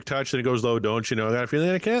 Magic touch, then it goes low, don't you know that feeling?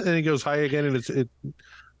 I can't, and it goes high again, and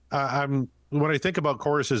I'm when I think about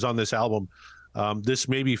choruses on this album, this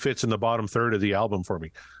maybe fits in the bottom third of the album for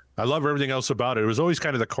me. I love everything else about it. It was always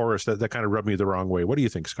kind of the chorus that kind of rubbed me the wrong way. What do you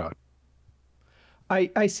think, Scott?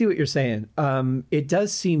 I see what you're saying. It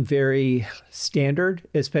does seem very standard,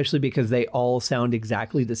 especially because they all sound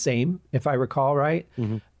exactly the same, if I recall right.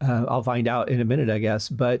 Mm-hmm. I'll find out in a minute, I guess.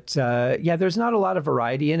 But yeah, there's not a lot of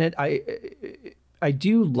variety in it. I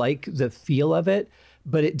do like the feel of it,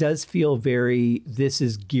 but it does feel very, this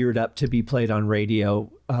is geared up to be played on radio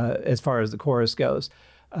as far as the chorus goes.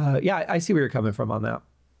 Yeah, I see where you're coming from on that.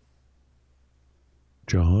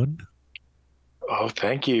 John? Oh,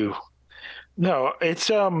 thank you. No, it's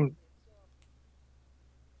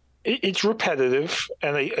repetitive,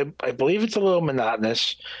 and I believe it's a little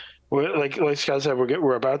monotonous. Like Scott said,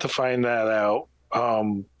 we're about to find that out.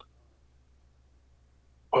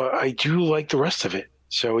 But I do like the rest of it,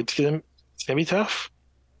 so it's gonna be tough.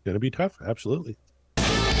 Gonna be tough, absolutely.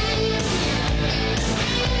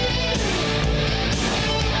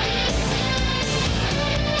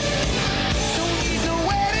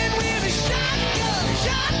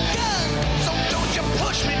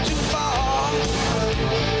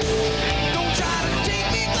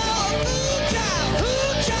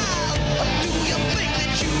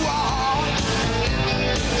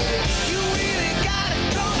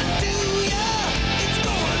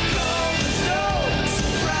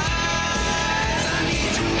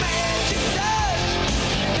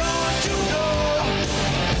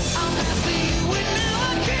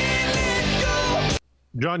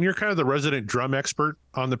 John, you're kind of the resident drum expert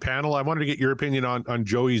on the panel. I wanted to get your opinion on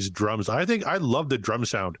Joey's drums. I think I love the drum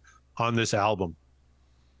sound on this album.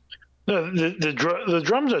 No, the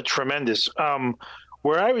drums are tremendous.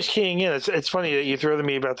 Where I was keying in, it's funny that you throw to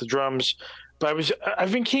me about the drums, but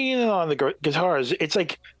I've been keying in on the guitars. It's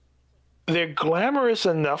like they're glamorous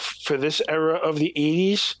enough for this era of the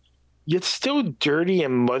 80s, yet still dirty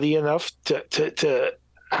and muddy enough to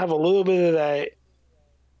have a little bit of that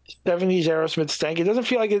 70s Aerosmith stank. It doesn't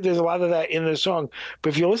feel like there's a lot of that in the song, but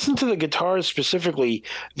if you listen to the guitars specifically,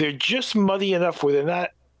 they're just muddy enough where they're not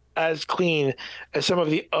as clean as some of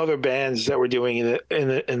the other bands that we're doing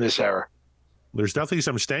in this era. There's definitely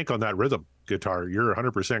some stank on that rhythm guitar. You're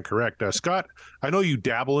 100% correct. Scott, I know you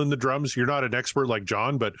dabble in the drums. You're not an expert like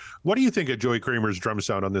John, but what do you think of Joey Kramer's drum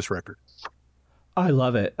sound on this record? I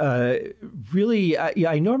love it. Really,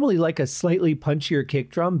 I normally like a slightly punchier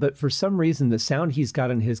kick drum, but for some reason, the sound he's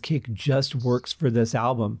got on his kick just works for this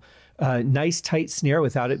album. Nice tight snare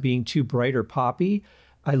without it being too bright or poppy.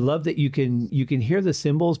 I love that you can hear the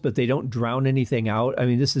cymbals, but they don't drown anything out. I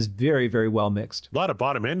mean, this is very, very well mixed. A lot of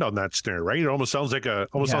bottom end on that snare, right? It almost sounds like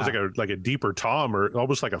sounds like a deeper tom, or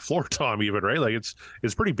almost like a floor tom, even, right? Like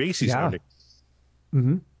it's pretty bassy sounding.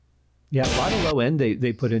 Mm-hmm. Yeah, a lot of low end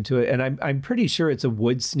they put into it, and I'm pretty sure it's a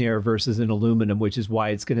wood snare versus an aluminum, which is why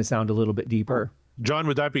it's going to sound a little bit deeper. John,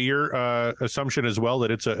 would that be your assumption as well,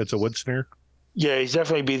 that it's a wood snare? Yeah, he's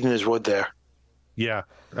definitely beating his wood there. Yeah,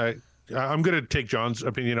 I'm going to take John's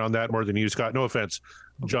opinion on that more than you, Scott. No offense,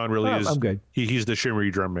 John really is. I'm good. He's the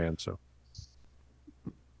shimmery drum man, so.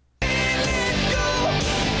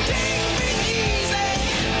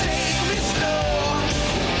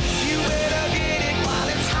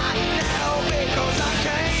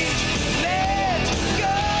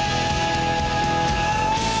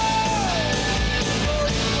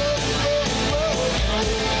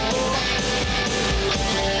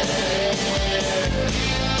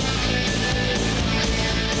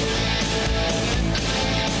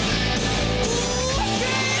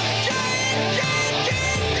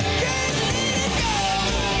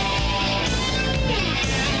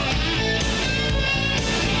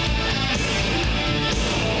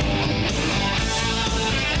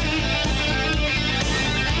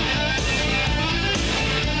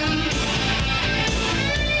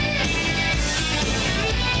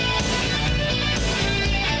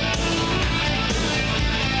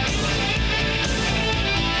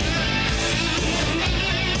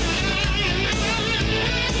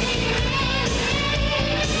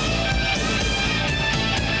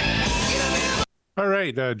 All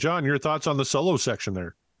right, John, your thoughts on the solo section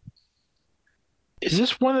there? Is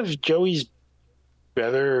this one of Joey's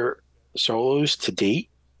better solos to date?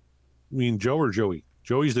 I mean, Joe or Joey?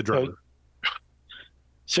 Joey's the drummer.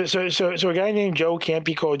 So a guy named Joe can't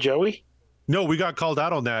be called Joey? No, we got called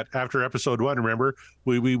out on that after episode 1. Remember,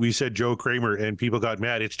 we said Joe Kramer, and people got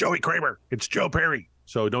mad. It's Joey Kramer. It's Joe Perry.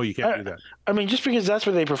 So no, you can't do that. I mean, just because that's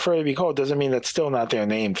what they prefer to be called doesn't mean that's still not their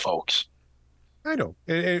name, folks. I know,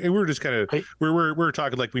 and we were just kind of we're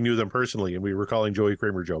talking like we knew them personally, and we were calling Joey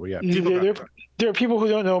Kramer Joe. But yeah, there are people who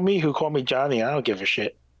don't know me who call me Johnny. I don't give a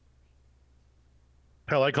shit.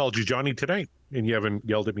 Hell, I called you Johnny tonight, and you haven't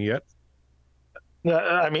yelled at me yet. No,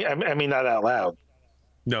 I mean not out loud.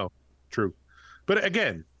 No, true. But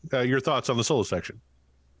again, your thoughts on the solo section?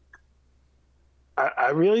 I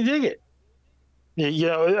really dig it. You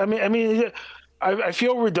know, I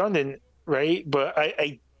feel redundant, right? But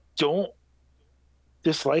I don't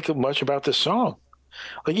dislike much about the song.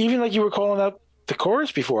 Like even like you were calling out the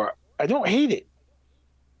chorus before, I don't hate it.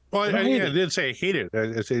 Well, I didn't say I hate it.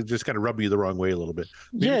 It just kind of rubbed me the wrong way a little bit.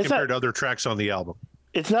 Maybe compared to other tracks on the album.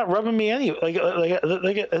 It's not rubbing me any. Like I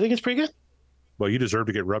think it's pretty good. Well, you deserve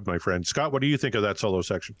to get rubbed, my friend. Scott, what do you think of that solo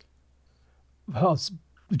section? Well, it's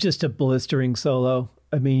just a blistering solo.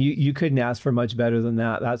 I mean, you couldn't ask for much better than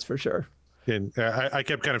that. That's for sure. And I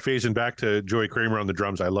kept kind of phasing back to Joey Kramer on the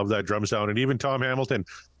drums. I love that drum sound. And even Tom Hamilton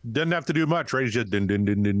doesn't have to do much, right? He's just din, din,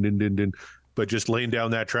 din, din, din, din, din, but just laying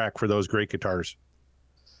down that track for those great guitars.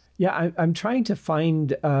 Yeah, I'm trying to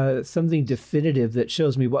find something definitive that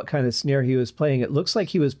shows me what kind of snare he was playing. It looks like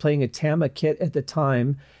he was playing a Tama kit at the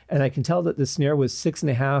time, and I can tell that the snare was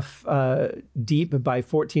 6.5 deep by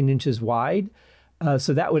 14 inches wide.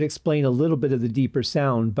 So that would explain a little bit of the deeper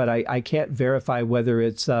sound, but I can't verify whether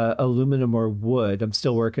it's aluminum or wood. I'm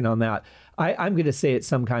still working on that. I'm going to say it's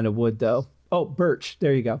some kind of wood, though. Oh, birch.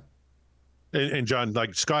 There you go. And John,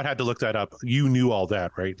 like Scott had to look that up. You knew all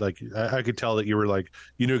that, right? Like I could tell that you were like,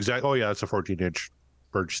 you knew exactly. Oh yeah, it's a 14-inch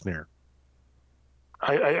birch snare.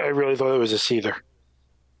 I really thought it was a cedar.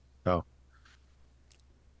 Oh.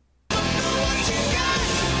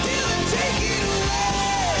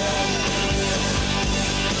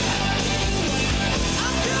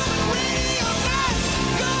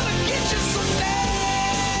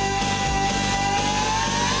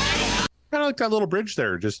 Kind of like that little bridge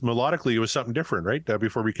there. Just melodically, it was something different, right?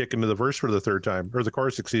 Before we kick into the verse for the third time, or the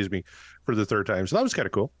chorus, excuse me, for the third time. So that was kind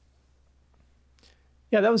of cool.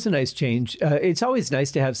 Yeah, that was a nice change. It's always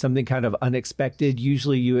nice to have something kind of unexpected.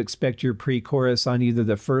 Usually you expect your pre-chorus on either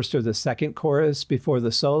the first or the second chorus before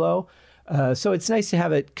the solo. So it's nice to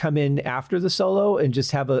have it come in after the solo and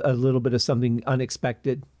just have a little bit of something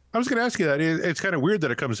unexpected. I was going to ask you that. It's kind of weird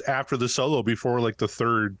that it comes after the solo before like the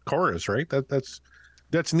third chorus, right?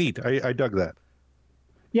 That's neat. I dug that.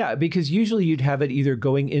 Yeah, because usually you'd have it either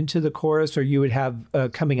going into the chorus or you would have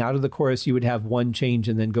coming out of the chorus, you would have one change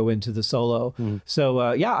and then go into the solo.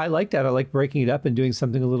 So, yeah, I like that. I like breaking it up and doing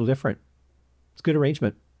something a little different. It's good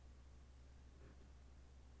arrangement.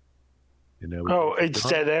 You know, it's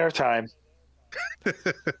dead air time.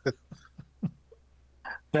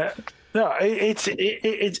 No, it's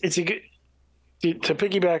a good, to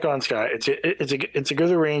piggyback on Scott. It's a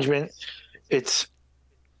good arrangement. This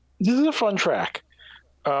is a fun track.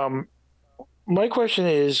 My question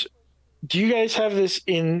is, do you guys have this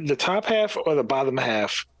in the top half or the bottom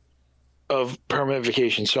half of Permanent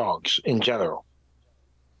Vacation songs in general?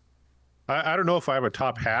 I don't know if I have a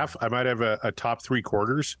top half. I might have a top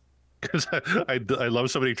 3/4 because I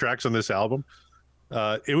love so many tracks on this album.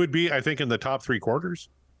 It would be, I think, in the top 3/4.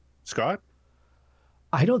 Scott?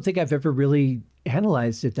 I don't think I've ever really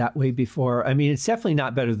analyzed it that way before. I mean, it's definitely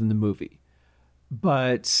not better than the movie,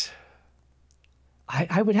 but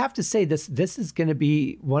I would have to say this is going to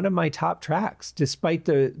be one of my top tracks, despite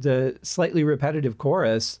the slightly repetitive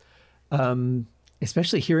chorus.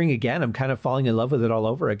 Especially hearing again, I'm kind of falling in love with it all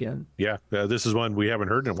over again. Yeah, this is one we haven't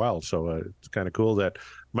heard in a while, so it's kind of cool that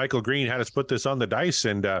Michael Green had us put this on the dice,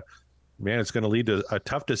 and man, it's going to lead to a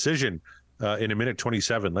tough decision in a minute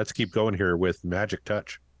 27. Let's keep going here with Magic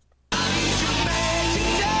Touch.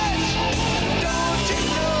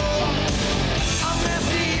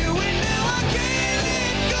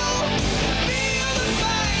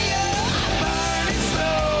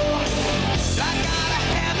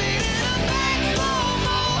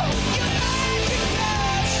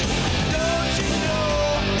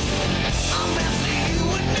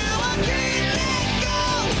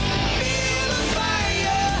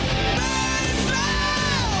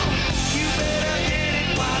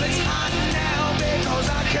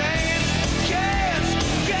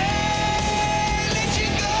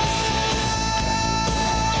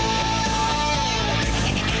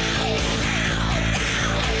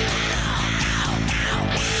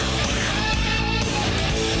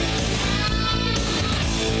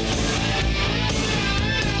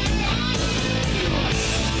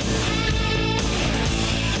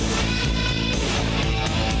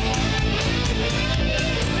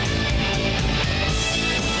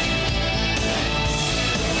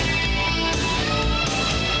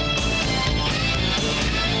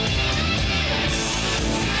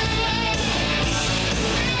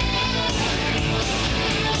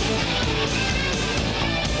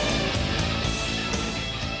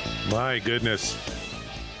 goodness.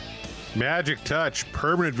 Magic Touch,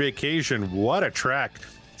 Permanent Vacation. What a track.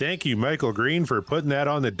 Thank you, Michael Green, for putting that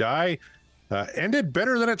on the die. Ended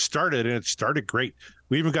better than it started, and it started great.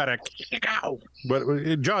 We even got a cow.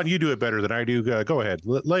 But John, you do it better than I do. Go ahead.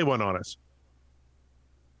 Lay one on us.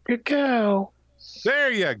 Go.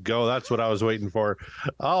 There you go. That's what I was waiting for.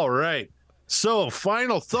 All right. So,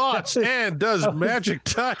 final thoughts. And does Magic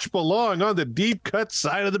Touch belong on the deep cut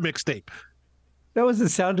side of the mixtape? That was the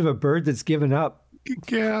sound of a bird that's given up.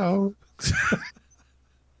 Cow.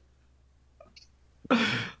 I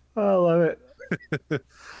love it.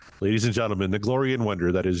 Ladies and gentlemen, the glory and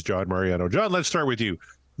wonder that is John Mariano. John, let's start with you.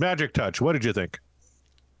 Magic Touch, what did you think?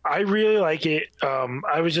 I really like it.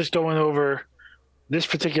 I was just going over this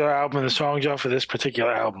particular album, the songs off of this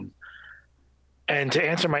particular album. And to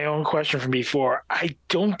answer my own question from before, I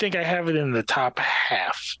don't think I have it in the top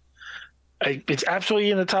half. It's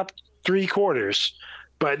absolutely in the top 3/4,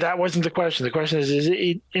 but that wasn't the question. The question is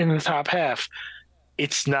it in the top half?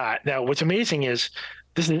 It's not. Now, what's amazing is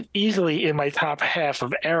this is easily in my top half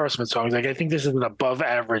of Aerosmith songs. Like, I think this is an above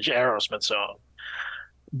average Aerosmith song.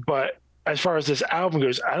 But as far as this album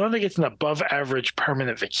goes, I don't think it's an above average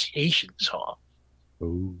Permanent Vacation song.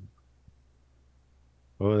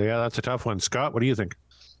 Oh, yeah, that's a tough one. Scott, what do you think?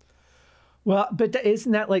 Well, but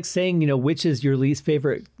isn't that like saying, which is your least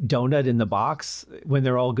favorite donut in the box when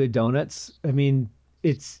they're all good donuts? I mean,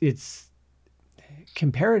 it's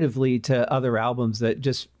comparatively to other albums that,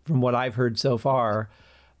 just from what I've heard so far,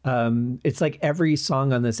 it's like every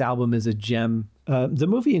song on this album is a gem, the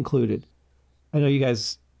movie included. I know you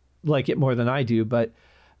guys like it more than I do, but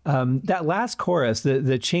that last chorus,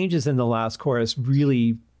 the changes in the last chorus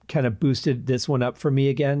really kind of boosted this one up for me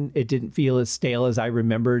again. It didn't feel as stale as I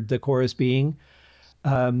remembered the chorus being.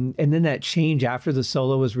 And then that change after the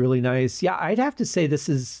solo was really nice. Yeah, I'd have to say this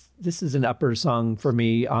is an upper song for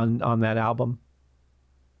me on that album.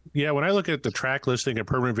 Yeah, when I look at the track listing of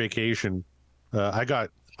Permanent Vacation, I got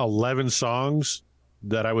 11 songs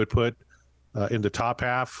that I would put in the top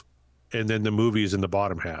half, and then the movies in the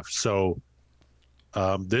bottom half. So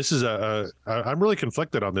this is I'm really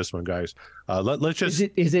conflicted on this one, guys. Let's just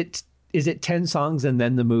is it 10 songs and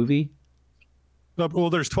then the movie? Well,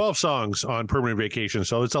 there's 12 songs on Permanent Vacation,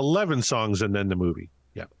 so it's 11 songs and then the movie.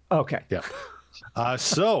 Yeah. Okay. Yeah.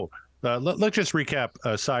 So let's just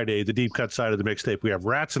recap side A, the deep cut side of the mixtape. We have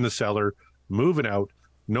Rats in the Cellar, Moving Out,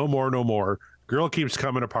 No More, Girl Keeps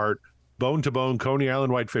Coming Apart, Bone to Bone, Coney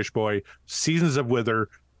Island Whitefish Boy, Seasons of Wither,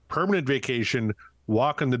 Permanent Vacation,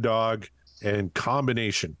 Walking the Dog, and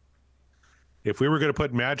Combination. If we were going to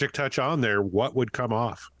put Magic Touch on there, what would come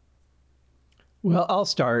off? Well, I'll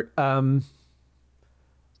start.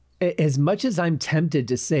 As much as I'm tempted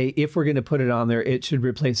to say, if we're going to put it on there, it should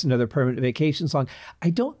replace another Permanent Vacation song,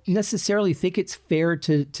 I don't necessarily think it's fair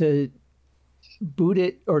to boot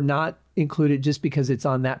it or not include it just because it's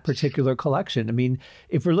on that particular collection. I mean,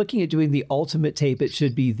 if we're looking at doing the ultimate tape, it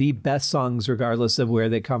should be the best songs regardless of where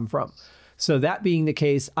they come from. So that being the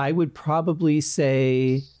case, I would probably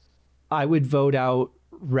say I would vote out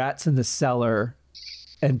Rats in the Cellar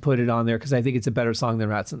and put it on there because I think it's a better song than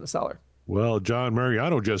Rats in the Cellar. Well, John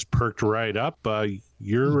Mariano just perked right up.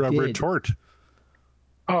 Your retort.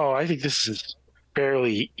 Oh, I think this is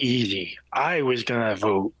fairly easy. I was going to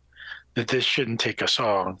vote that this shouldn't take a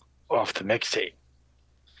song off the mixtape.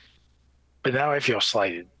 But now I feel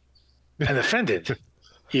slighted and offended,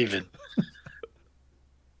 even.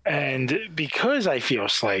 And because I feel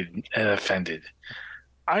slighted and offended,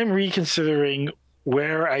 I'm reconsidering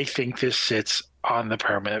where I think this sits on the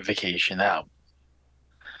Permanent Vacation album.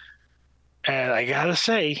 And I gotta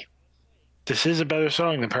say, this is a better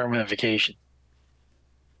song than Permanent Vacation.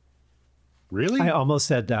 Really? I almost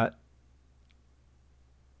said that.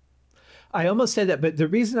 But the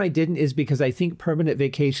reason I didn't is because I think Permanent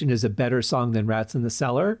Vacation is a better song than Rats in the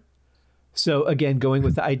Cellar. So again, going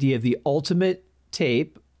with the idea of the ultimate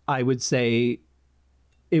tape, I would say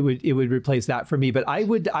it would replace that for me. But I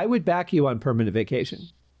would back you on Permanent Vacation.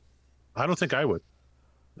 I don't think I would.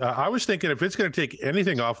 I was thinking if it's going to take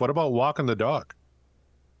anything off, what about Walking the Dog?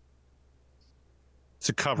 It's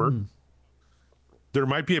a cover. There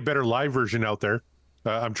might be a better live version out there.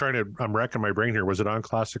 I'm racking my brain here. Was it on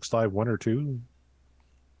Classics Live 1 or 2?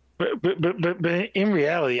 But in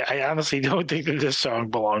reality, I honestly don't think that this song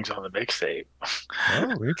belongs on the mixtape.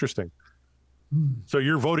 Oh, interesting. So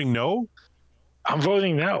you're voting no? I'm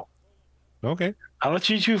voting no. Okay. I'll let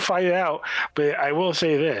you two fight it out, but I will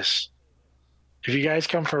say this. If you guys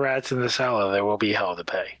come for Rats in the Cellar, there will be hell to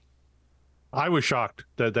pay. I was shocked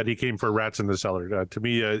that he came for Rats in the Cellar. To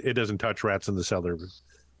me, it doesn't touch Rats in the Cellar.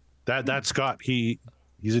 That Scott, he's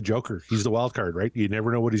a joker. He's the wild card, right? You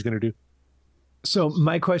never know what he's going to do. So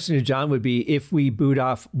my question to John would be, if we boot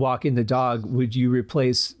off Walking the Dog, would you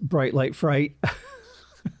replace Bright Light Fright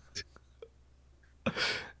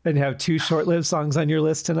and have 2 short-lived songs on your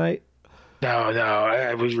list tonight? No,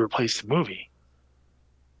 I would replace the movie.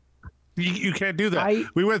 You can't do that.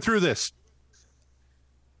 We went through this.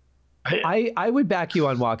 I would back you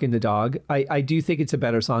on Walking the Dog. I do think it's a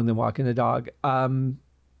better song than Walking the Dog. I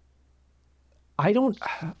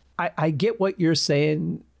get what you're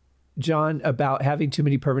saying, John, about having too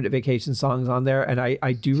many Permanent Vacation songs on there, and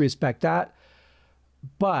I do respect that.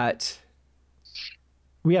 But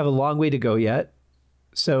we have a long way to go yet.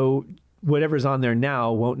 So whatever's on there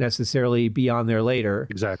now won't necessarily be on there later.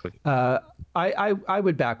 Exactly. I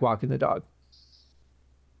would back Walking the Dog.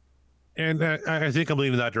 And I think I'm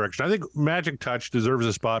leaning that direction. I think Magic Touch deserves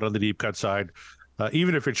a spot on the deep cut side.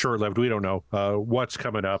 Even if it's short-lived, we don't know what's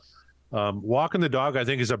coming up. Walking the Dog, I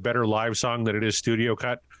think, is a better live song than it is studio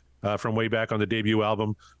cut from way back on the debut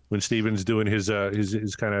album when Steven's doing his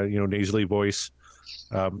kind of, nasally voice.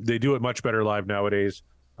 They do it much better live nowadays.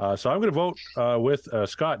 So I'm going to vote with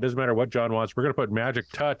Scott. Doesn't matter what John wants. We're going to put Magic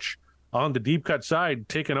Touch on the deep cut side,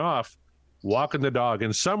 taking off Walking the Dog.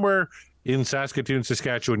 And somewhere in Saskatoon,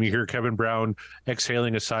 Saskatchewan, you hear Kevin Brown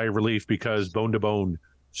exhaling a sigh of relief because Bone to Bone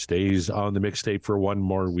stays on the mixtape for one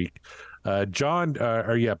more week. John,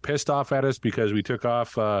 are you pissed off at us because we took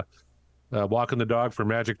off Walking the Dog for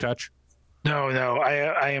Magic Touch? No,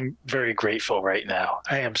 I am very grateful right now.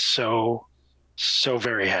 I am so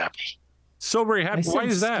very happy. So very happy. Why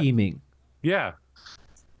is that? Scheming. Yeah.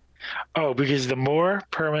 Oh, because the more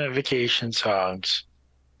Permanent Vacation songs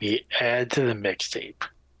we add to the mixtape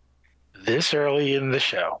this early in the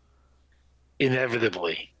show,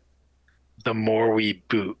 inevitably, the more we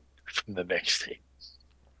boot from the mixtape.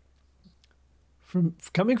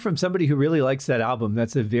 Coming from somebody who really likes that album,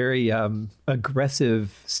 that's a very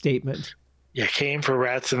aggressive statement. You came for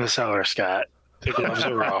Rats in the Cellar, Scott. The gloves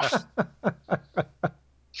are off.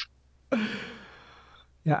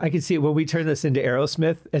 Yeah, I can see it when we turn this into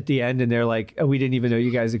Aerosmith at the end and they're like, oh, we didn't even know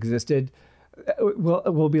you guys existed.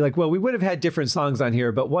 We'll be like, well, we would have had different songs on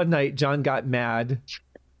here, but one night John got mad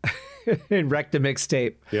and wrecked the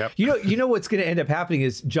mixtape. Yeah. You know what's going to end up happening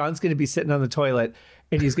is John's going to be sitting on the toilet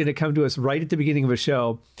and he's going to come to us right at the beginning of a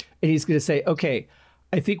show and he's going to say, okay,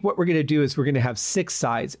 I think what we're going to do is we're going to have 6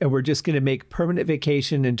 sides and we're just going to make Permanent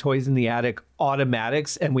Vacation and Toys in the Attic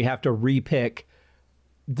automatics and we have to repick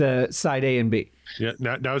the side A and B. Yeah,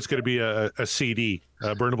 now it's going to be a CD,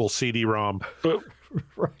 a burnable CD-ROM. But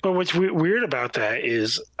what's weird about that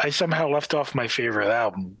is I somehow left off my favorite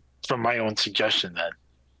album from my own suggestion then.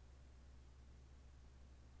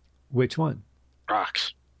 Which one?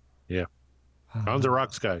 Rocks. Yeah. John's a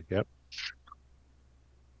Rocks guy. Yep.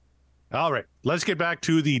 All right. Let's get back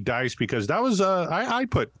to the dice because that was, I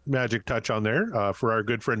put Magic Touch on there for our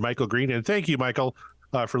good friend Michael Green. And thank you, Michael,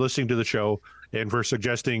 for listening to the show and for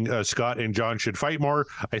suggesting Scott and John should fight more.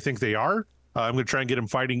 I think they are. I'm going to try and get them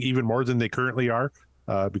fighting even more than they currently are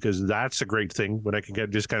because that's a great thing when I can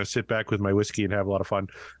just kind of sit back with my whiskey and have a lot of fun.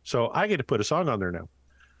 So I get to put a song on there now.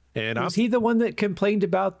 And was he the one that complained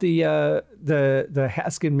about the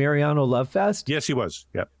Haskin Mariano Love Fest? Yes, he was.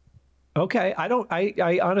 Yep. Okay.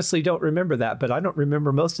 I honestly don't remember that, but I don't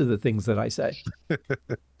remember most of the things that I say.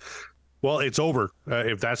 Well, it's over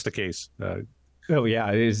if that's the case. Oh,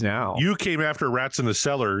 yeah, it is now. You came after Rats in the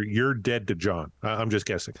Cellar. You're dead to John. I'm just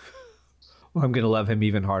guessing. Well, I'm going to love him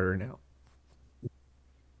even harder now.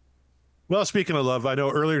 Well, speaking of love, I know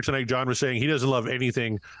earlier tonight John was saying he doesn't love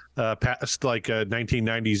anything past like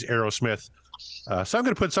 1990s Aerosmith. So I'm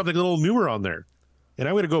going to put something a little newer on there. And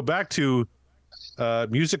I'm going to go back to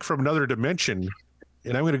music from another dimension.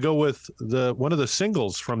 And I'm going to go with one of the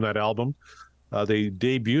singles from that album. They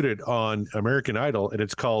debuted it on American Idol, and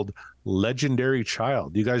it's called Legendary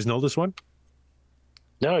Child. Do you guys know this one?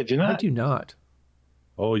 No, I do not. I do not.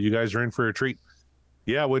 Oh, you guys are in for a treat.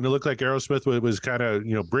 Yeah, when it looked like Aerosmith was kind of,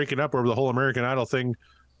 breaking up over the whole American Idol thing,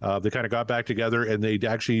 they kind of got back together and they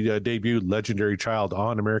actually debuted Legendary Child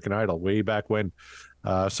on American Idol way back when.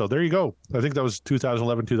 So there you go. I think that was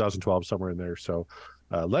 2011, 2012, somewhere in there. So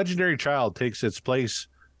Legendary Child takes its place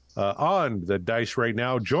on the dice right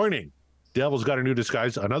now, joining Devil's Got a New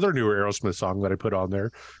Disguise, another newer Aerosmith song that I put on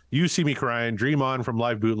there. You See Me Crying, Dream On from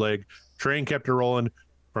Live Bootleg, Train Kept It Rolling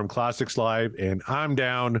from Classics Live, and I'm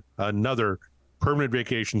Down, another Permanent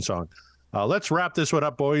Vacation song. Let's wrap this one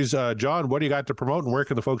up, boys. John, what do you got to promote and where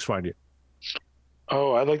can the folks find you?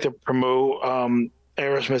 Oh, I'd like to promote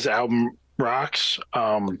Aerosmith's album Rocks.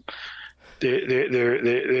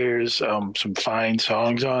 There's some fine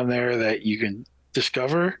songs on there that you can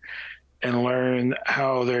discover and learn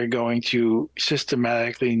how they're going to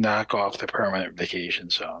systematically knock off the permanent vacation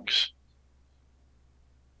songs.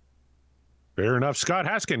 Fair enough. Scott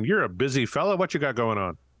Haskin, you're a busy fella. What you got going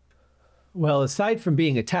on? Well, aside from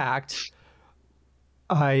being attacked,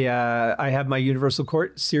 I have my Universal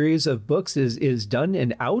Court series of books is done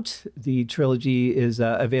and out. The trilogy is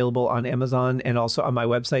available on Amazon and also on my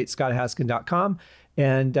website, scotthaskin.com.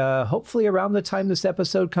 And hopefully around the time this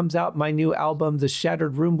episode comes out, my new album, The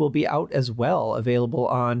Shattered Room, will be out as well, available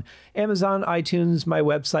on Amazon, iTunes, my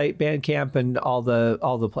website, Bandcamp, and all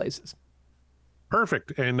the places.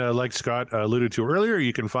 Perfect. And like Scott alluded to earlier,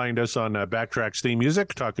 you can find us on Backtracks Theme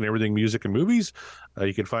Music, talking everything music and movies.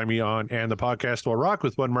 You can find me on And the Podcast Will Rock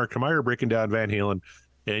with one Mark Meyer breaking down Van Halen.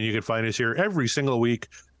 And you can find us here every single week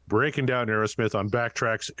breaking down Aerosmith on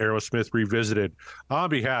Backtracks Aerosmith Revisited. On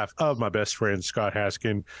behalf of my best friend, Scott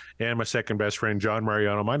Haskin, and my second best friend, John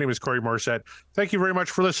Mariano, my name is Corey Morissette. Thank you very much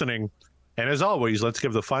for listening. And as always, let's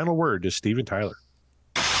give the final word to Steven Tyler.